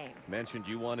own game. Mentioned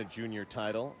you won a junior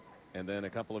title, and then a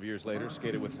couple of years later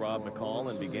skated with Rob McCall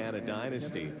and began a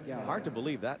dynasty. Hard to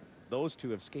believe that those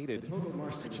two have skated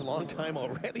for such a long time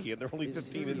already, and they're only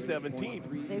 15 and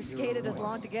 17. They've skated as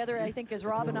long together, I think, as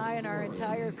Rob and I in our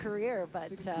entire career,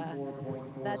 but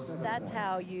that's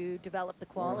how you develop the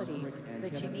qualities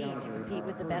that you need to compete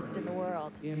with the best in the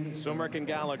world. Sumerick and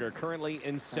Gallagher currently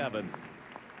in 7th.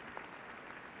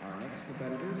 Our next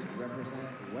competitors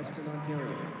represent Western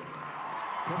Ontario.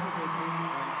 Participating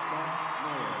on Scott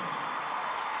Moyer.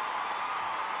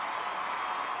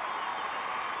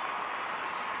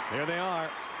 Here they are,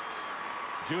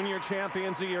 junior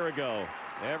champions a year ago.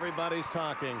 Everybody's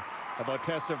talking about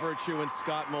Tessa Virtue and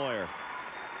Scott Moyer.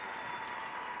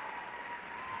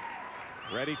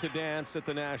 Ready to dance at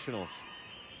the Nationals.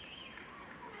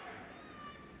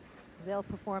 They'll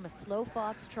perform a slow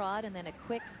foxtrot and then a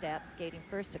quick step, skating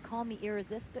first to Call Me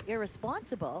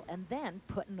Irresponsible and then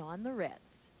putting on the Ritz.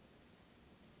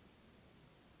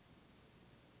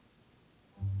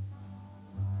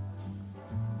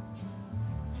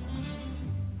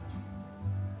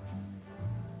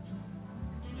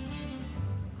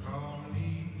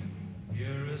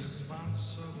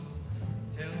 Irresponsible,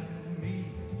 tell me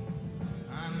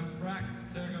I'm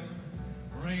practical,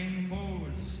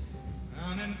 rainbows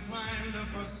I'm inclined to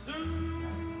pursue.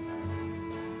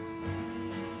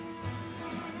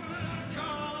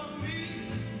 Call me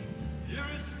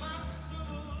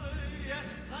irresponsible, yes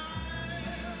I'm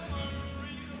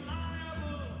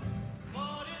unreliable,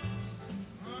 but it's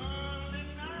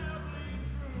undeniably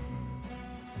true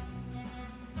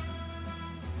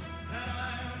that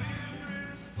I'm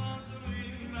irresponsibly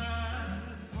mad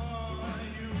for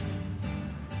you.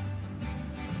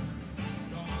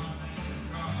 Go on and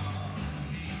call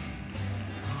me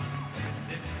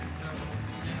unpredictable,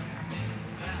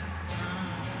 that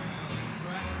I'm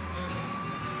practical,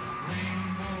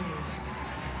 rainbows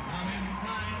I'm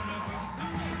inclined to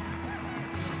pursue.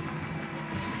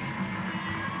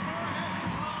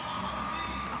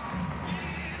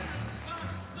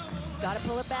 Got to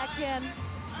pull it back in.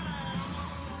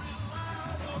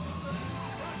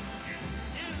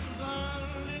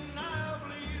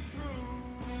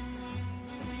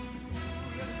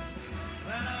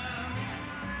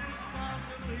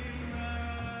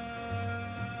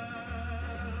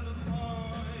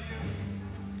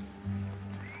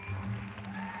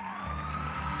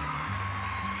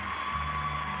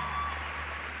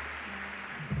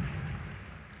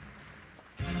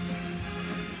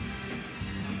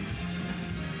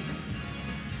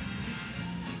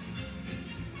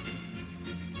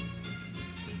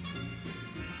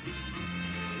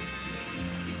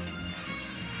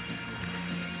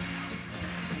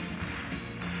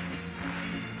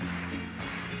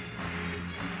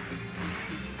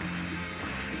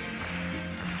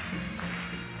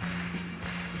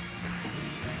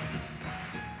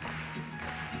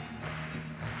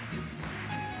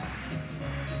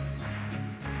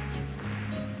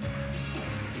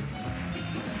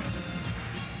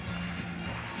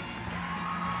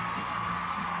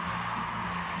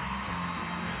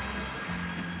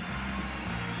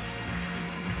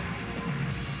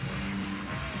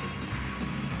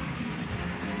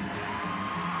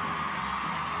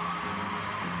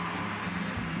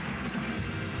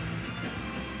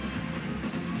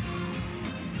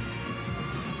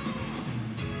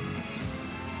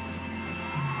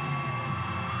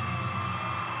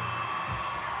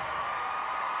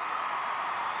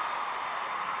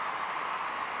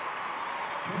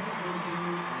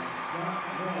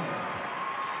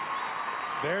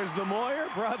 There's the Moyer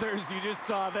brothers. You just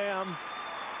saw them.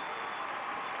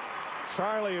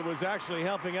 Charlie was actually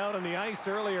helping out on the ice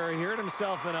earlier. He hurt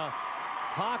himself in a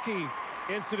hockey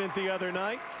incident the other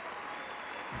night.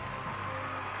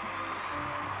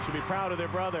 Should be proud of their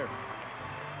brother.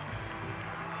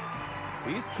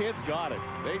 These kids got it.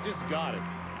 They just got it.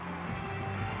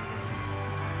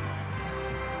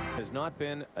 Has not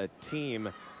been a team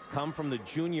come from the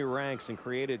junior ranks and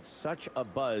created such a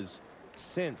buzz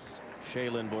since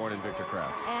Shaylin Bourne and Victor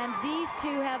Krauts. And these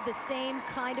two have the same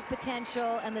kind of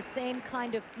potential and the same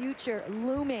kind of future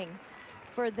looming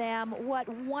for them. What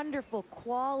wonderful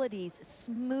qualities.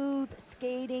 Smooth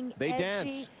skating. They edgy.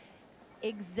 dance.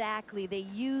 Exactly. They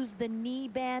use the knee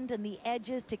bend and the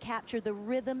edges to capture the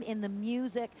rhythm in the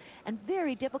music, and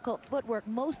very difficult footwork.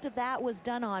 Most of that was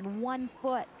done on one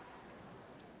foot.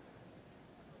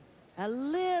 A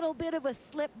little bit of a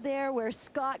slip there where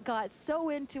Scott got so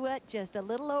into it, just a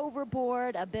little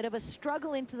overboard, a bit of a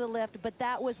struggle into the lift, but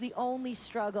that was the only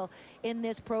struggle in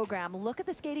this program. Look at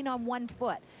the skating on one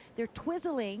foot. They're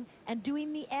twizzling and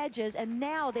doing the edges, and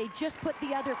now they just put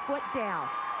the other foot down.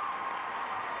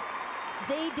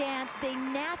 They dance, they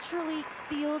naturally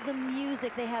feel the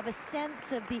music, they have a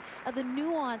sense of the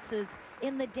nuances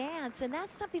in the dance, and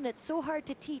that's something that's so hard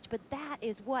to teach, but that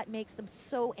is what makes them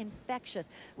so infectious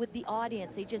with the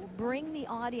audience. They just bring the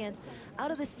audience out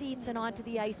of the seats and onto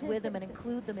the ice with them and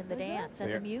include them in the dance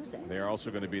and the music. They're also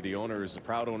going to be the owners, the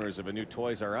proud owners of a new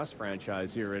Toys R Us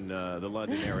franchise here in the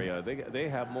London area. They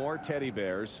have more teddy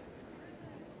bears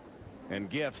and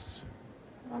gifts.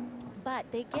 But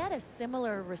they get a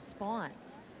similar response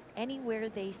anywhere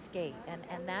they skate,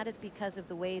 and that is because of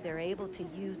the way they're able to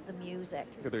use the music.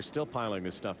 They're still piling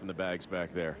this stuff in the bags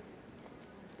back there.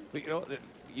 But, you know,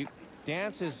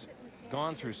 dance has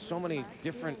gone through so many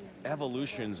different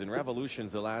evolutions and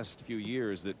revolutions the last few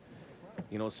years that,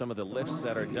 you know, some of the lifts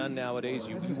that are done nowadays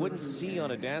you wouldn't see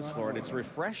on a dance floor, and it's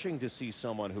refreshing to see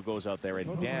someone who goes out there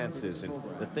and dances, and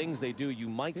the things they do you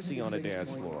might see on a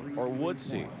dance floor or would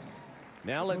see.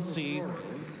 Now let's see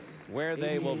where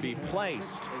they will be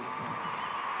placed.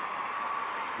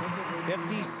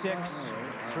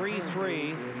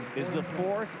 56-3-3 is the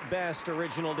fourth best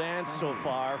original dance so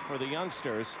far for the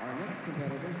youngsters.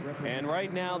 And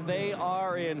right now they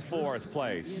are in fourth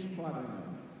place.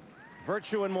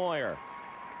 Virtue and Moyer.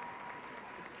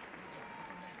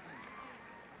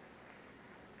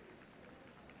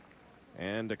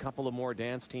 And a couple of more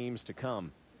dance teams to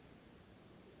come.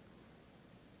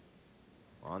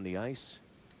 On the ice,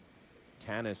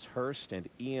 Tanis Hurst and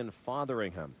Ian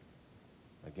Fotheringham.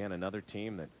 Again, another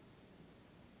team that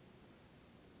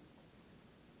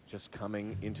just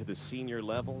coming into the senior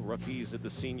level, rookies at the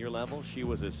senior level. She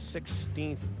was a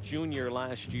 16th junior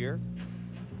last year.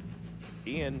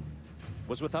 Ian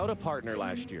was without a partner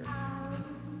last year.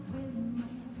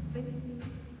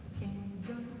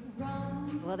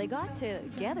 Well, they got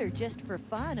together just for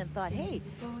fun and thought, hey,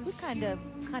 we kind of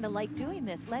like doing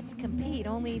this. Let's compete.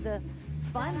 Only the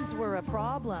funds were a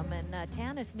problem, and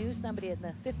Tanis knew somebody in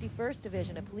the 51st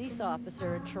Division, a police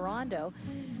officer in Toronto,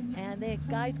 and the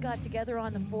guys got together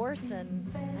on the force and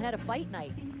had a fight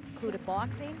night, included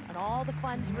boxing, and all the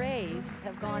funds raised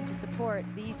have gone to support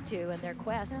these two in their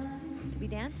quest to be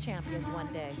dance champions one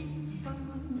day.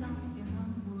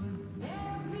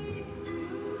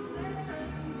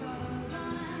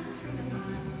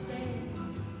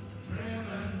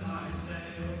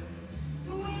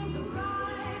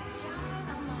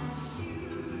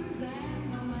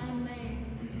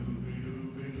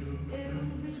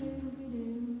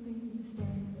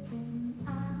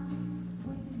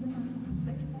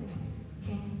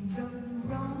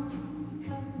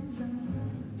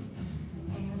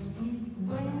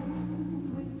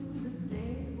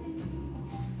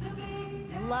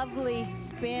 Lovely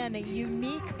spin, a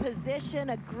unique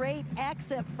position, a great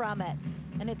exit from it.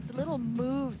 And it's little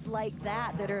moves like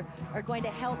that that are going to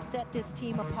help set this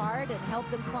team apart and help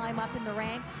them climb up in the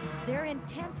ranks. They're in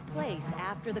 10th place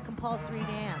after the compulsory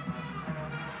dance.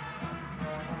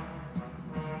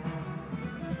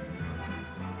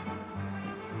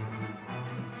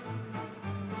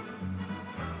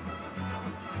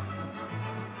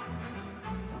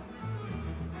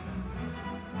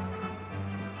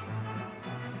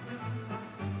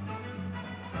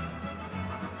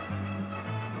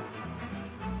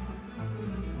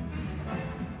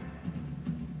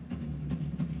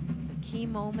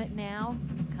 Moment now,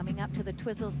 coming up to the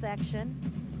twizzle section.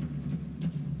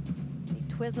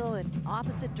 They twizzle in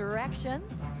opposite directions.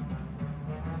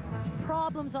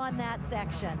 Problems on that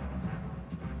section.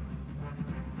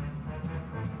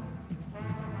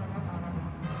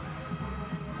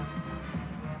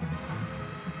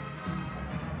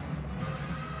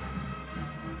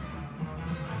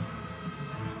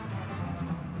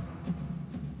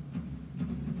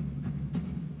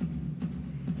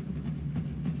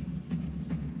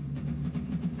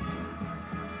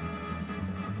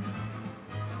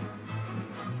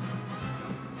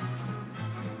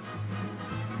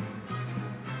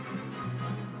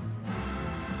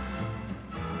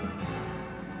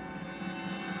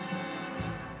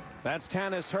 That's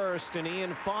Tanis Hurst and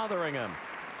Ian Fotheringham.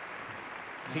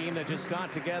 Team that just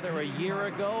got together a year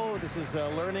ago. This is a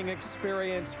learning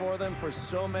experience for them. For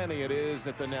so many it is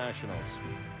at the Nationals.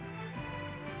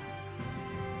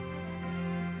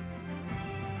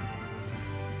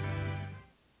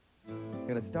 I'm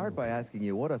going to start by asking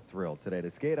you, what a thrill today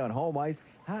to skate on home ice.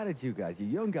 How did you guys, you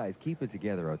young guys, keep it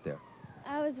together out there?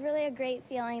 It was really a great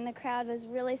feeling. The crowd was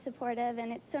really supportive,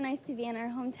 and it's so nice to be in our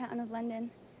hometown of London.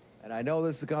 And I know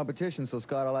this is a competition, so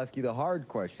Scott, I'll ask you the hard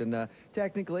question.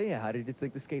 Technically, how did you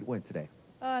think the skate went today?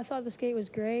 I thought the skate was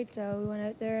great. We went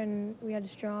out there and we had a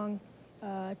strong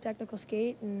technical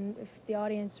skate, and the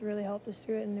audience really helped us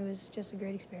through it, and it was just a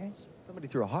great experience. Somebody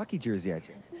threw a hockey jersey at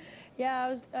you.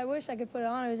 Yeah, I wish I could put it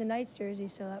on. It was a Knights jersey,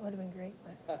 so that would have been great.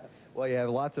 But. Well, you have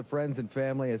lots of friends and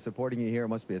family supporting you here. It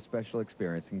must be a special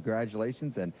experience.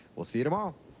 Congratulations, and we'll see you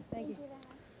tomorrow. Thank you.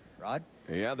 Rod?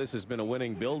 Yeah, this has been a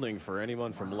winning building for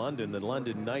anyone from London. The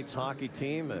London Knights hockey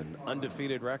team, an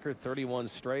undefeated record, 31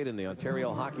 straight in the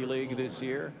Ontario Hockey League this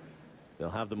year.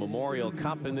 They'll have the Memorial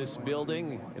Cup in this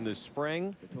building in the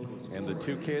spring. And the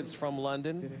two kids from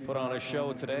London put on a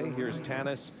show today. Here's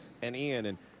Tanis and Ian.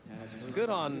 And good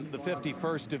on the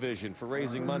 51st Division for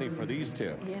raising money for these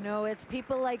two. You know, it's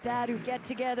people like that who get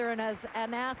together, and as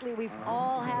an athlete, we've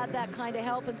all had that kind of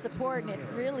help and support, and it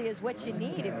really is what you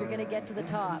need if you're going to get to the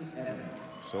top.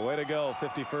 So way to go,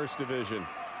 51st Division.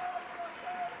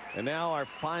 And now our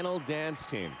final dance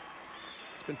team.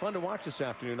 It's been fun to watch this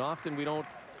afternoon. Often we don't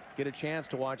get a chance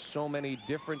to watch so many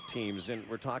different teams, and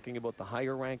we're talking about the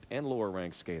higher ranked and lower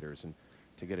ranked skaters, and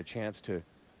to get a chance to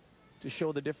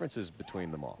show the differences between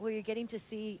them all. Well, you're getting to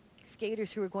see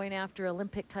skaters who are going after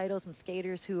Olympic titles and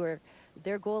skaters who are,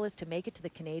 their goal is to make it to the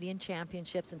Canadian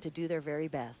Championships and to do their very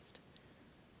best.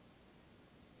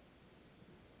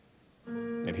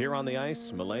 And here on the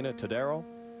ice, Milena Todaro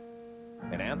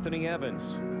and Anthony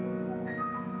Evans.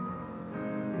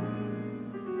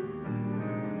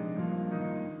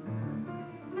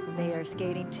 They are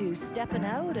skating to Steppin'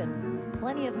 Out and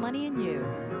Plenty of Money in You.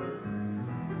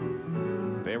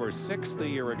 They were 6th a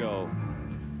year ago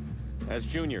as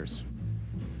juniors.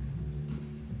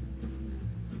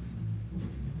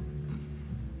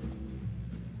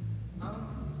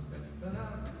 I'm stepping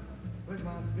out with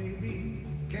my baby.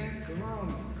 Can't come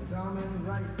on, 'cause I'm in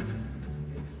right.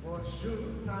 It's for sure,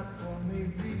 not for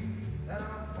maybe, that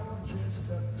I'm all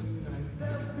dressed up tonight.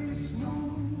 They'll be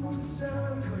smooth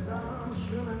sailing, 'cause I'm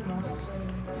trimming my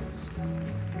sails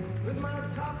with my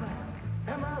top hat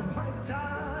and my white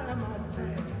tie and my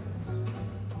tails.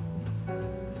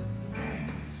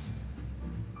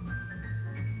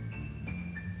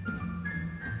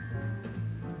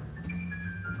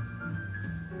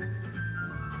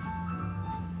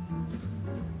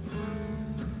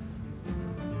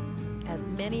 As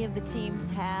many of the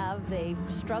teams have, they've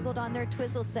struggled on their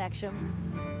twizzle section.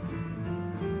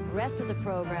 The rest of the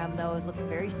program, though, is looking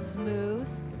very smooth.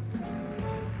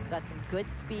 Got some good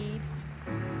speed.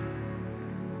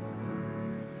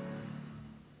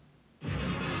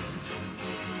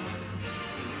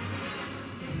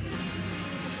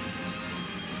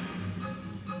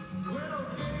 Well,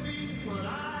 baby, what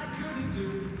I couldn't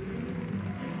do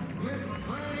with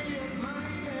plenty of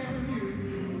money and you,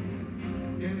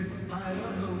 in spite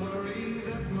of the worry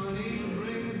that money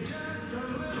brings, just a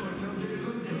little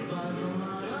commitment buys a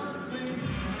lot of things.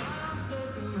 I'm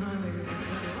certain, honey,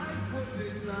 that life would be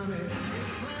sunny with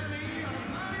plenty of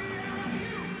money and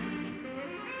you.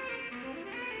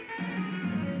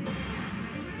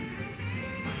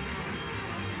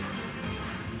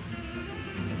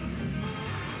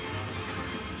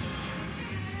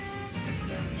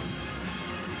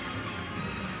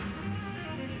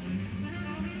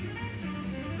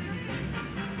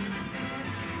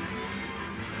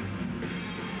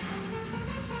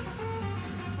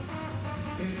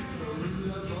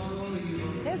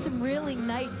 There's some really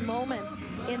nice moments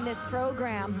in this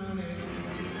program.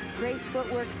 Great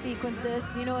footwork sequences.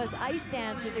 You know, as ice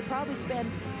dancers, they probably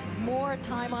spend more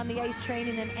time on the ice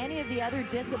training than any of the other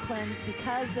disciplines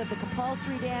because of the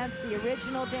compulsory dance, the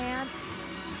original dance,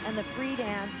 and the free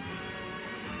dance.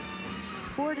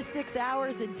 4 to 6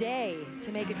 hours a day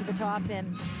to make it to the top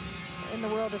in the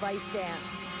world of ice dance.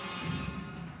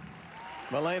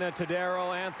 Milena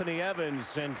Todaro, Anthony Evans,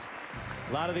 and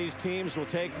a lot of these teams will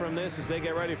take from this as they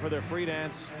get ready for their free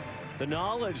dance the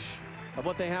knowledge of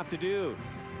what they have to do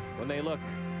when they look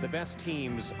the best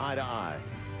teams eye to eye.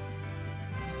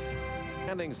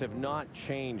 Standings have not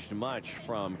changed much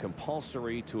from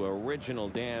compulsory to original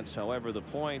dance. However, the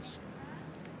points,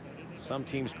 some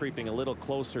teams creeping a little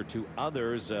closer to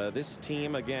others. This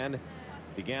team again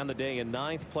began the day in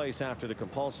 9th place after the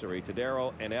compulsory.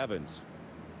 Todaro and Evans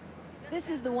This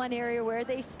is the one area where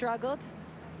they struggled,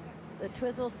 the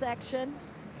twizzle section.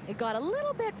 It got a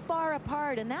little bit far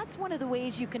apart, and that's one of the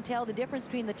ways you can tell the difference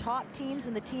between the top teams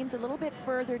and the teams a little bit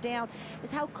further down, is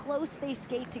how close they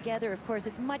skate together. Of course,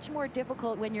 it's much more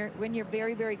difficult when you're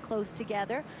very, very close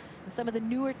together. And some of the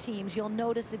newer teams, you'll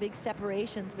notice the big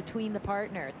separations between the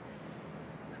partners.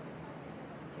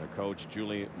 Their coach,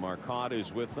 Julie Marcotte,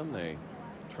 is with them. They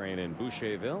train in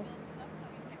Boucherville.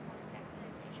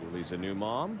 Julie's a new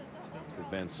mom to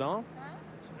Vincent.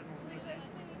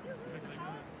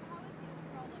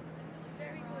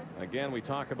 Again, we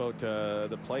talk about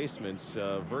the placements.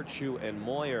 Virtue and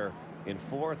Moyer in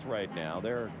 4th right now.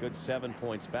 They're a good 7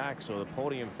 points back, so the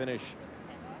podium finish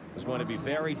is going to be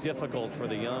very difficult for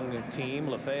the young team.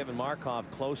 Lefebvre and Markov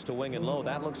close to wing and low.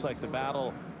 That looks like the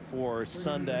battle for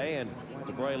Sunday, and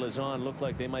De Broglie-Lauzon look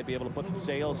like they might be able to put the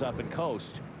sails up and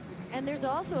coast. And there's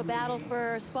also a battle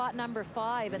for spot number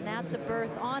 5, and that's a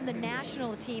berth on the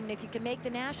national team. And if you can make the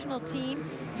national team,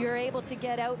 you're able to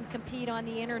get out and compete on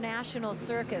the international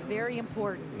circuit. Very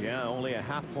important. Yeah, only a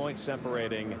half point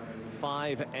separating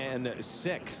 5 and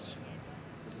 6.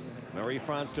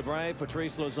 Marie-France Dubreuil,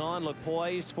 Patrice Lauzon look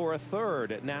poised for a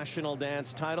 3rd national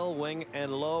dance title. Wing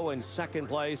and low in 2nd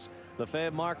place,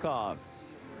 Lefebvre Markov.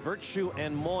 Virtue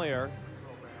and Moyer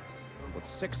with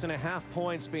 6.5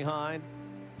 points behind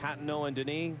Patenot and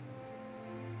Denis,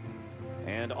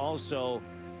 and also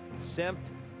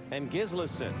Sempt and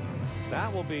Gislason.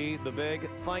 That will be the big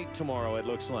fight tomorrow, it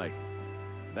looks like.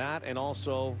 That, and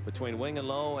also between wing and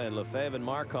low and Lefebvre and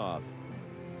Markov.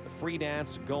 The free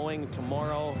dance going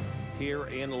tomorrow here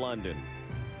in London.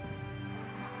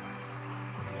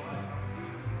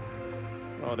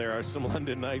 Oh, there are some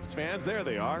London Knights fans. There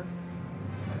they are.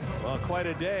 Well, quite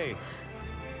a day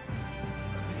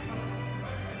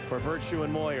for Virtue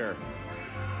and Moyer.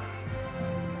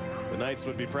 The Knights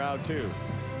would be proud too.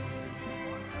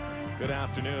 Good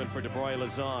afternoon for De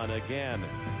Broglie-Lauzon, again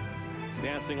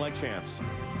dancing like champs.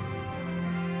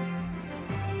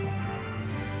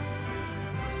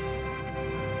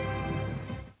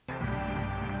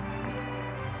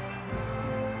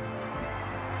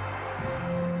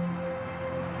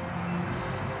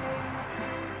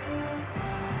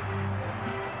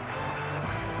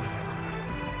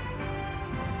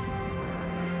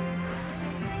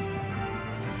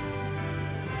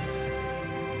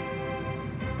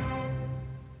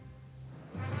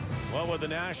 What would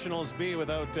the Nationals be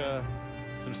without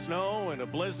some snow and a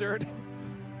blizzard?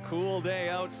 Cool day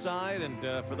outside, and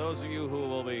for those of you who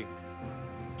will be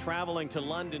traveling to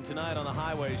London tonight on the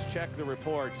highways, check the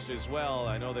reports as well.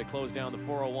 I know they closed down the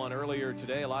 401 earlier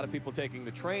today. A lot of people taking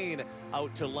the train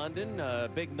out to London.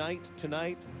 Big night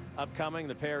tonight upcoming.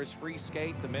 The pairs free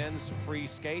skate, the men's free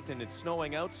skate, and it's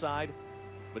snowing outside,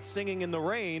 but Singing in the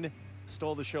Rain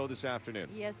stole the show this afternoon.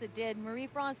 Yes, it did.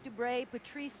 Marie-France Dubreuil,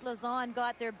 Patrice Lauzon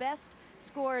got their best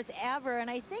scores ever,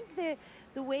 and I think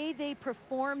the way they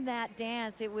performed that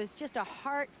dance, it was just a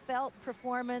heartfelt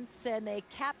performance, and they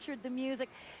captured the music,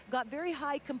 got very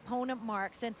high component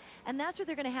marks, and that's what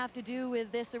they're going to have to do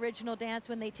with this original dance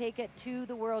when they take it to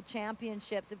the World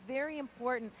Championships. It's very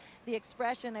important, the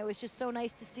expression. It was just so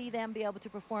nice to see them be able to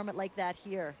perform it like that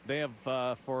here. They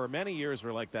have for many years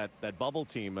were like that bubble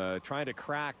team, trying to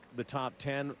crack the top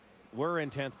 10. We're in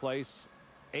 10th place,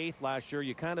 8th last year.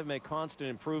 You kind of make constant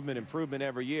improvement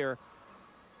every year.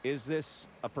 Is this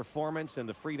a performance in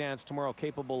the free dance tomorrow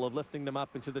capable of lifting them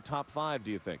up into the top 5,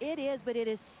 do you think? It is, but it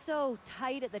is so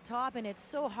tight at the top, and it's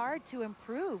so hard to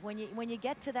improve when you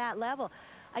get to that level.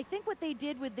 I think what they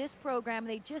did with this program,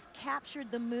 they just captured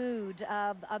the mood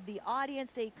of the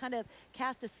audience. They kind of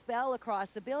cast a spell across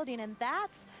the building, and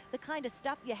that's the kind of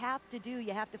stuff you have to do.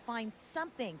 You have to find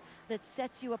something that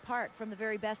sets you apart from the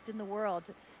very best in the world.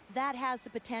 That has the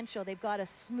potential. They've got to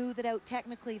smooth it out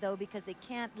technically, though, because they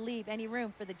can't leave any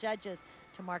room for the judges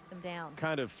to mark them down.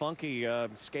 Kind of funky.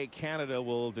 Skate Canada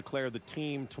will declare the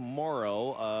team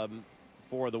tomorrow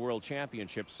for the World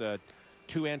Championships.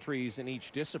 2 entries in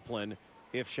each discipline.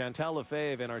 If Chantal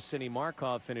Lefebvre and Arseny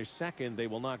Markov finish 2nd, they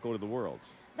will not go to the Worlds.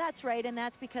 That's right, and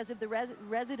that's because of the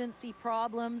residency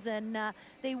problems, and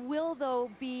they will,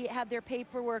 though, have their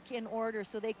paperwork in order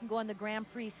so they can go on the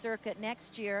Grand Prix circuit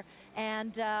next year,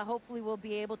 and hopefully we'll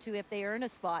be able to, if they earn a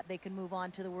spot, they can move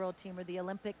on to the World team or the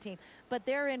Olympic team. But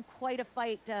they're in quite a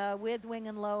fight with wing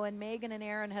and low, and Megan and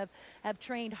Aaron have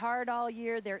trained hard all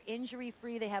year. They're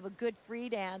injury-free. They have a good free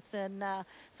dance, and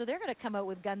so they're going to come out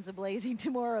with guns a-blazing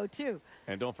tomorrow, too.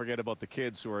 And don't forget about the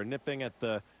kids who are nipping at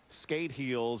the skate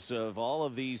heels of all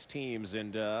of these teams,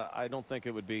 and I don't think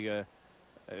it would be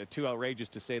too outrageous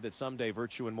to say that someday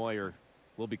Virtue and Moyer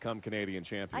will become Canadian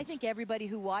champions. I think everybody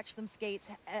who watched them skates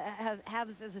has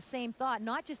the same thought.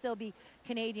 Not just they'll be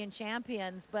Canadian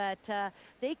champions, but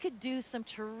they could do some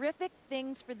terrific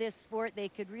things for this sport. They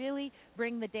could really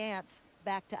bring the dance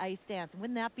back to ice dance.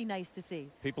 Wouldn't that be nice to see?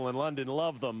 People in London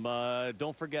love them.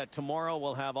 Don't forget, tomorrow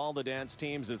we'll have all the dance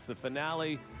teams. It's the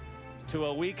finale to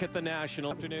a week at the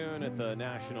National. Afternoon at the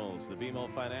Nationals, the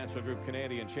BMO Financial Group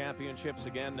Canadian Championships.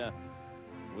 Again,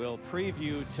 we'll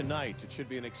preview tonight. It should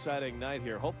be an exciting night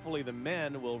here. Hopefully the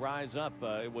men will rise up.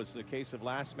 It was a case of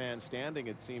last man standing,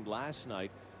 it seemed, last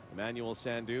night. Emmanuel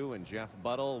Sandou and Jeff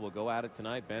Buttle will go at it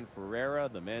tonight. Ben Ferreira,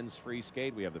 the men's free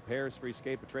skate. We have the pairs free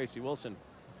skate, but Tracy Wilson,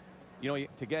 you know,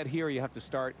 to get here, you have to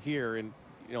start here. And,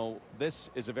 you know, this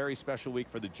is a very special week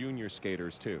for the junior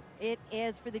skaters, too. It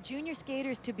is for the junior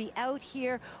skaters to be out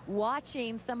here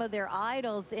watching some of their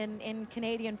idols in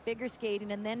Canadian figure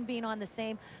skating and then being on the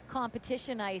same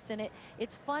competition ice. And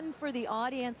it's fun for the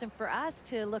audience and for us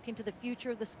to look into the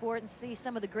future of the sport and see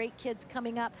some of the great kids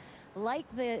coming up, like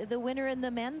the winner in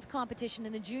the men's competition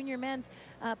in the junior men's,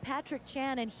 Patrick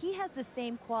Chan, and he has the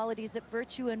same qualities that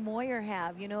Virtue and Moyer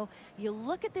have. You know, you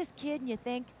look at this kid and you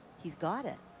think he's got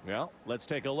it. Well, let's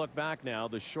take a look back now.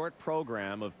 The short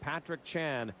program of Patrick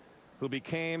Chan, who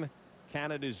became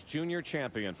Canada's junior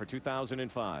champion for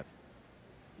 2005.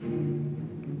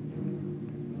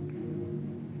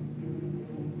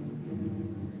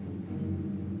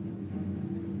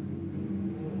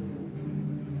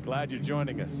 Glad you're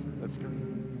joining us. Let's go.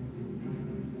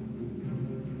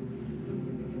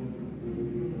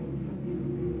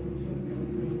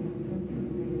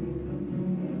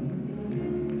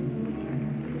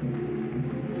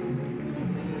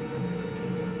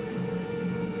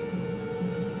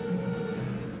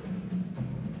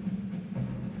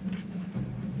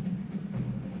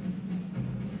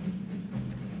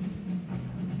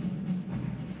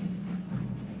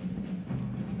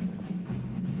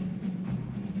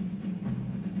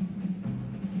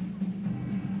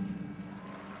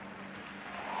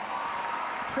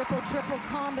 Triple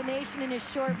combination in his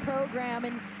short program,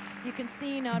 and you can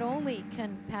see not only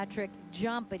can Patrick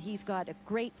jump, but he's got a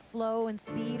great flow and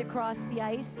speed across the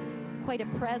ice, quite a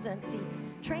presence. He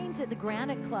trains at the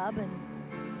Granite Club and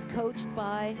is coached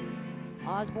by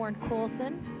Osborne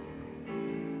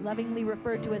Colson, lovingly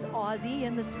referred to as Aussie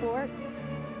in the sport.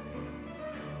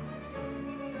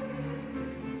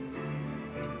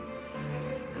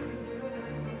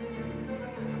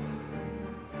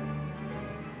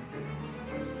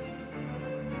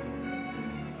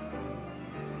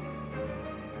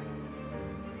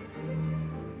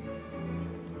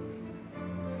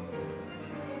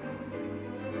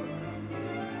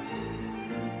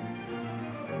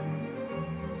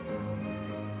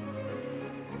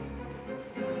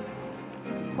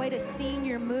 Quite a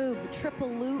senior move, the triple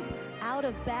loop out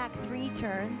of back 3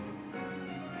 turns.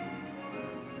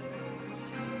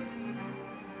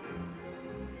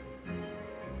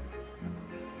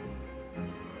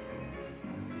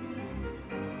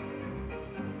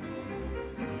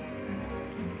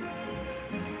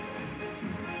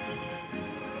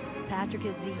 Patrick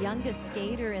is the youngest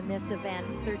skater in this event,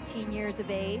 13 years of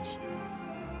age.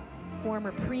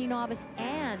 Former pre-novice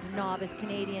and novice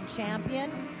Canadian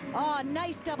champion. Oh,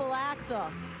 nice double axel.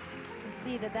 You can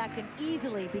see that can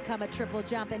easily become a triple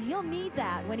jump, and he'll need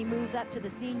that when he moves up to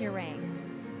the senior ranks.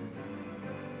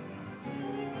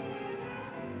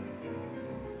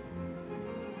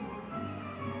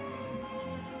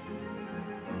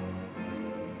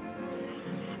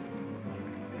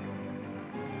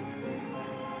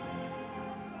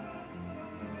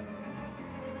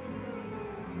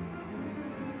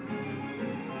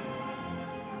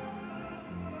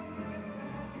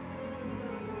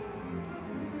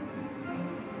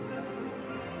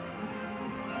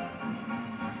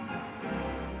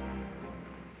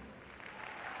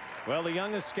 Well, the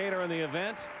youngest skater in the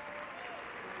event.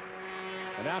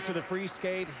 And after the free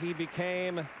skate, he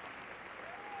became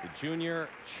the junior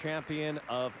champion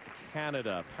of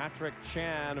Canada. Patrick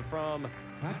Chan from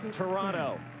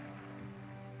Toronto.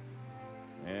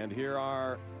 And here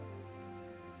are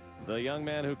the young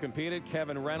men who competed.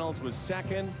 Kevin Reynolds was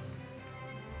second.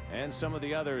 And some of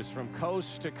the others from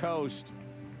coast to coast.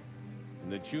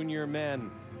 And the junior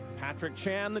men, Patrick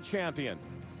Chan, the champion.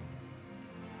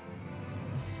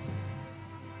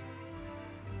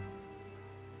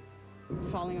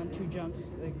 Falling on 2 jumps,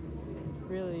 like,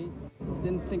 really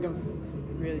didn't think of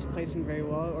really placing very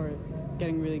well or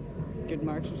getting really good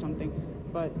marks or something.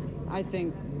 But I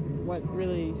think what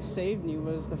really saved me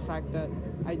was the fact that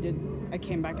I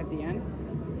came back at the end,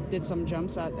 did some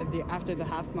jumps after the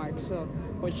half mark, so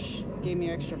which gave me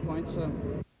extra points. So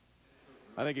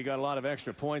I think he got a lot of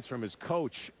extra points from his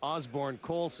coach, Osborne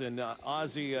Colson.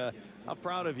 Ozzy, how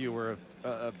proud of you were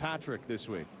of Patrick this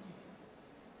week?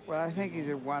 Well, I think he's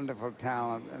a wonderful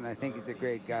talent, and I think he's a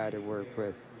great guy to work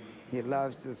with. He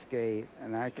loves to skate,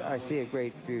 and I see a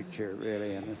great future,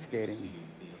 really, in the skating.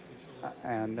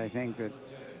 And I think that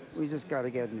we just got to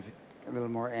get a little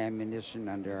more ammunition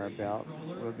under our belt.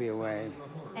 We'll be away.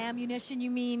 Ammunition,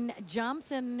 you mean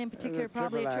jumps, and in particular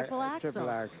probably a triple axel? Triple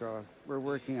axel. We're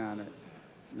working on it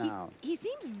now. He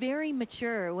seems very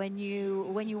mature when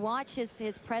you watch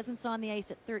his presence on the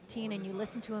ice at 13 and you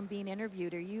listen to him being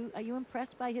interviewed. Are you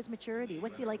impressed by his maturity?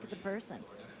 What's he like as a person?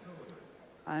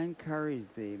 I encourage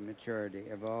the maturity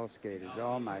of all skaters,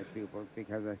 all my pupils,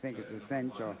 because I think it's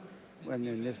essential when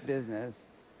you're in this business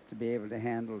to be able to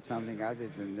handle something other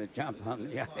than the jump on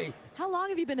the ice. How long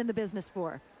have you been in the business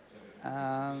for?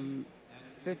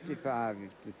 55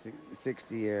 to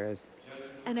 60 years.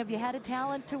 And have you had a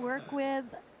talent to work with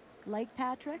like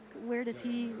Patrick? Where does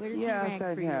he rank Yes,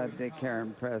 I've for you? had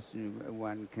Karen Preston, who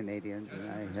won Canadians, and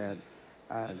I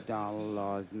had Donald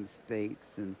Laws in the States,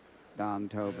 and Don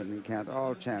Tobin in Canada,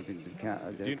 all champions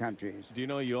of their countries. Do you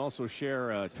know you also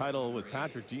share a title with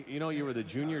Patrick? Do you know you were the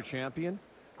junior champion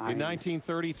in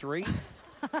 1933?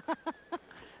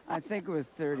 I think it was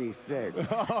 36.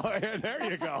 Oh, yeah, there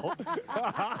you go.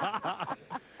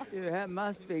 That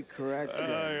must be correct.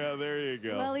 Yeah, there you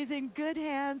go. Well, he's in good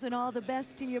hands, and all the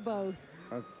best to you both.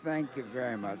 Well, thank you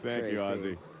very much, Thank you,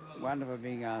 Tracy. Ozzy. Wonderful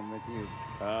being on with you.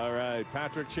 All right,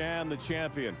 Patrick Chan, the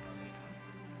champion.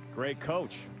 Great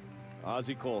coach,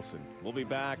 Ozzy Colson. We'll be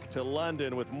back to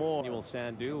London with more. Emmanuel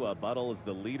Sandhu, Buttle is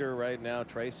the leader right now.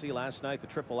 Tracy, last night the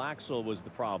triple axel was the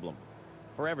problem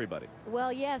for everybody.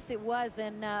 Well, yes, it was,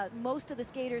 and most of the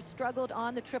skaters struggled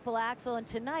on the triple axel, and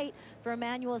tonight for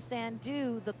Emmanuel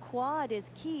Sandhu, the quad is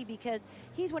key because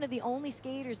he's one of the only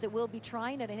skaters that will be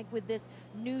trying it. I think with this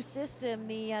new system,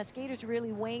 the skaters are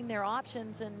really weighing their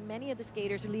options, and many of the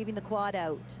skaters are leaving the quad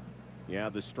out. Yeah,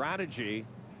 the strategy,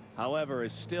 however,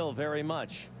 is still very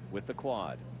much with the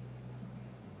quad.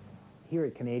 Here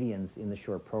at Canadians in the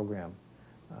short program,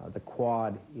 the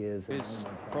quad is... His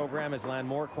program has landed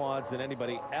more quads than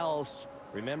anybody else.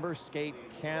 Remember Skate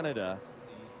Canada.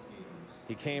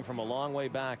 He came from a long way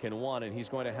back and won, and he's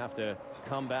going to have to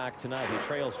come back tonight. He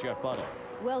trails Jeff Buttle.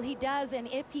 Well, he does, and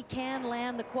if he can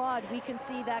land the quad, we can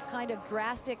see that kind of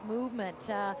drastic movement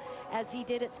as he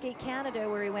did at Skate Canada,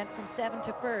 where he went from 7th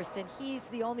to 1st, and he's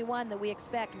the only one that we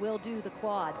expect will do the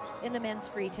quad in the men's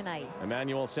free tonight.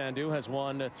 Emmanuel Sandhu has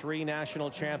won 3 national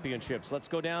championships. Let's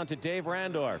go down to Dave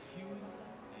Randorf.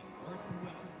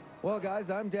 Well, guys,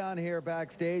 I'm down here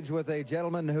backstage with a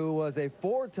gentleman who was a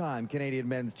 4-time Canadian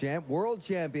men's champ, world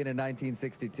champion in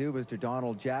 1962, Mr.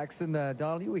 Donald Jackson.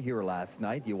 Donald, you were here last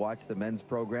night. You watched the men's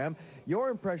program.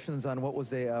 Your impressions on what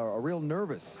was a real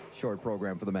nervous short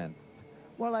program for the men?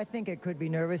 Well, I think it could be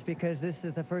nervous because this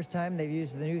is the first time they've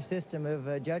used the new system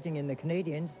of judging in the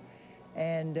Canadians.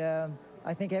 And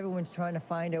I think everyone's trying to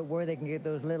find out where they can get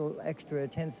those little extra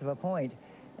tenths of a point.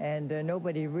 And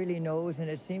nobody really knows, and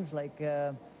it seems like...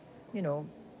 you know,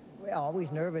 we're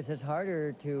always nervous. It's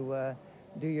harder to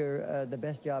do the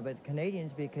best job at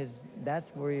Canadians because that's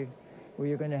where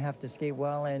you're going to have to skate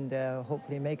well and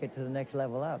hopefully make it to the next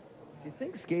level up. Do you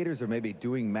think skaters are maybe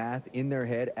doing math in their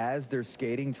head as they're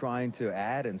skating, trying to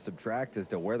add and subtract as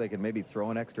to where they can maybe throw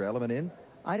an extra element in?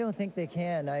 I don't think they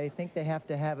can. I think they have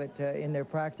to have it in their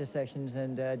practice sessions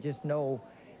and just know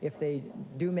if they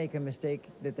do make a mistake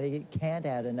that they can't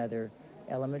add another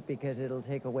element because it'll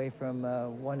take away from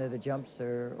one of the jumps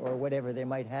or whatever they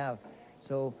might have.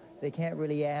 So they can't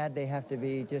really add. They have to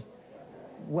be just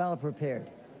well prepared.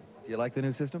 Do you like the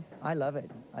new system? I love it.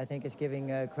 I think it's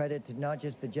giving credit to not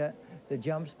just the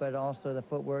jumps, but also the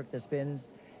footwork, the spins,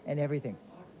 and everything.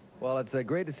 Well, it's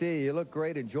great to see you. You look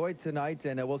great. Enjoy tonight,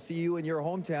 and we'll see you in your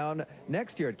hometown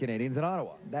next year at Canadians in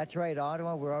Ottawa. That's right,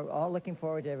 Ottawa. We're all looking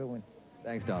forward to everyone.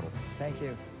 Thanks, Donald. Thank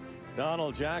you.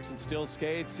 Donald Jackson still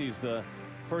skates. He's the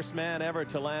first man ever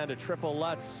to land a triple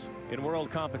Lutz in world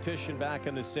competition back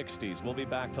in the 60s. We'll be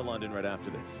back to London right after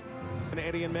this.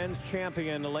 Canadian men's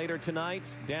champion later tonight,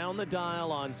 down the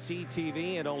dial on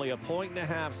CTV, and only 1.5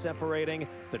 points separating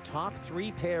the top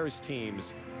 3 pairs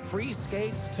teams. Free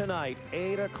skates tonight,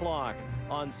 8 o'clock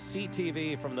on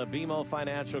CTV from the BMO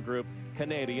Financial Group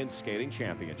Canadian Skating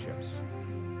Championships.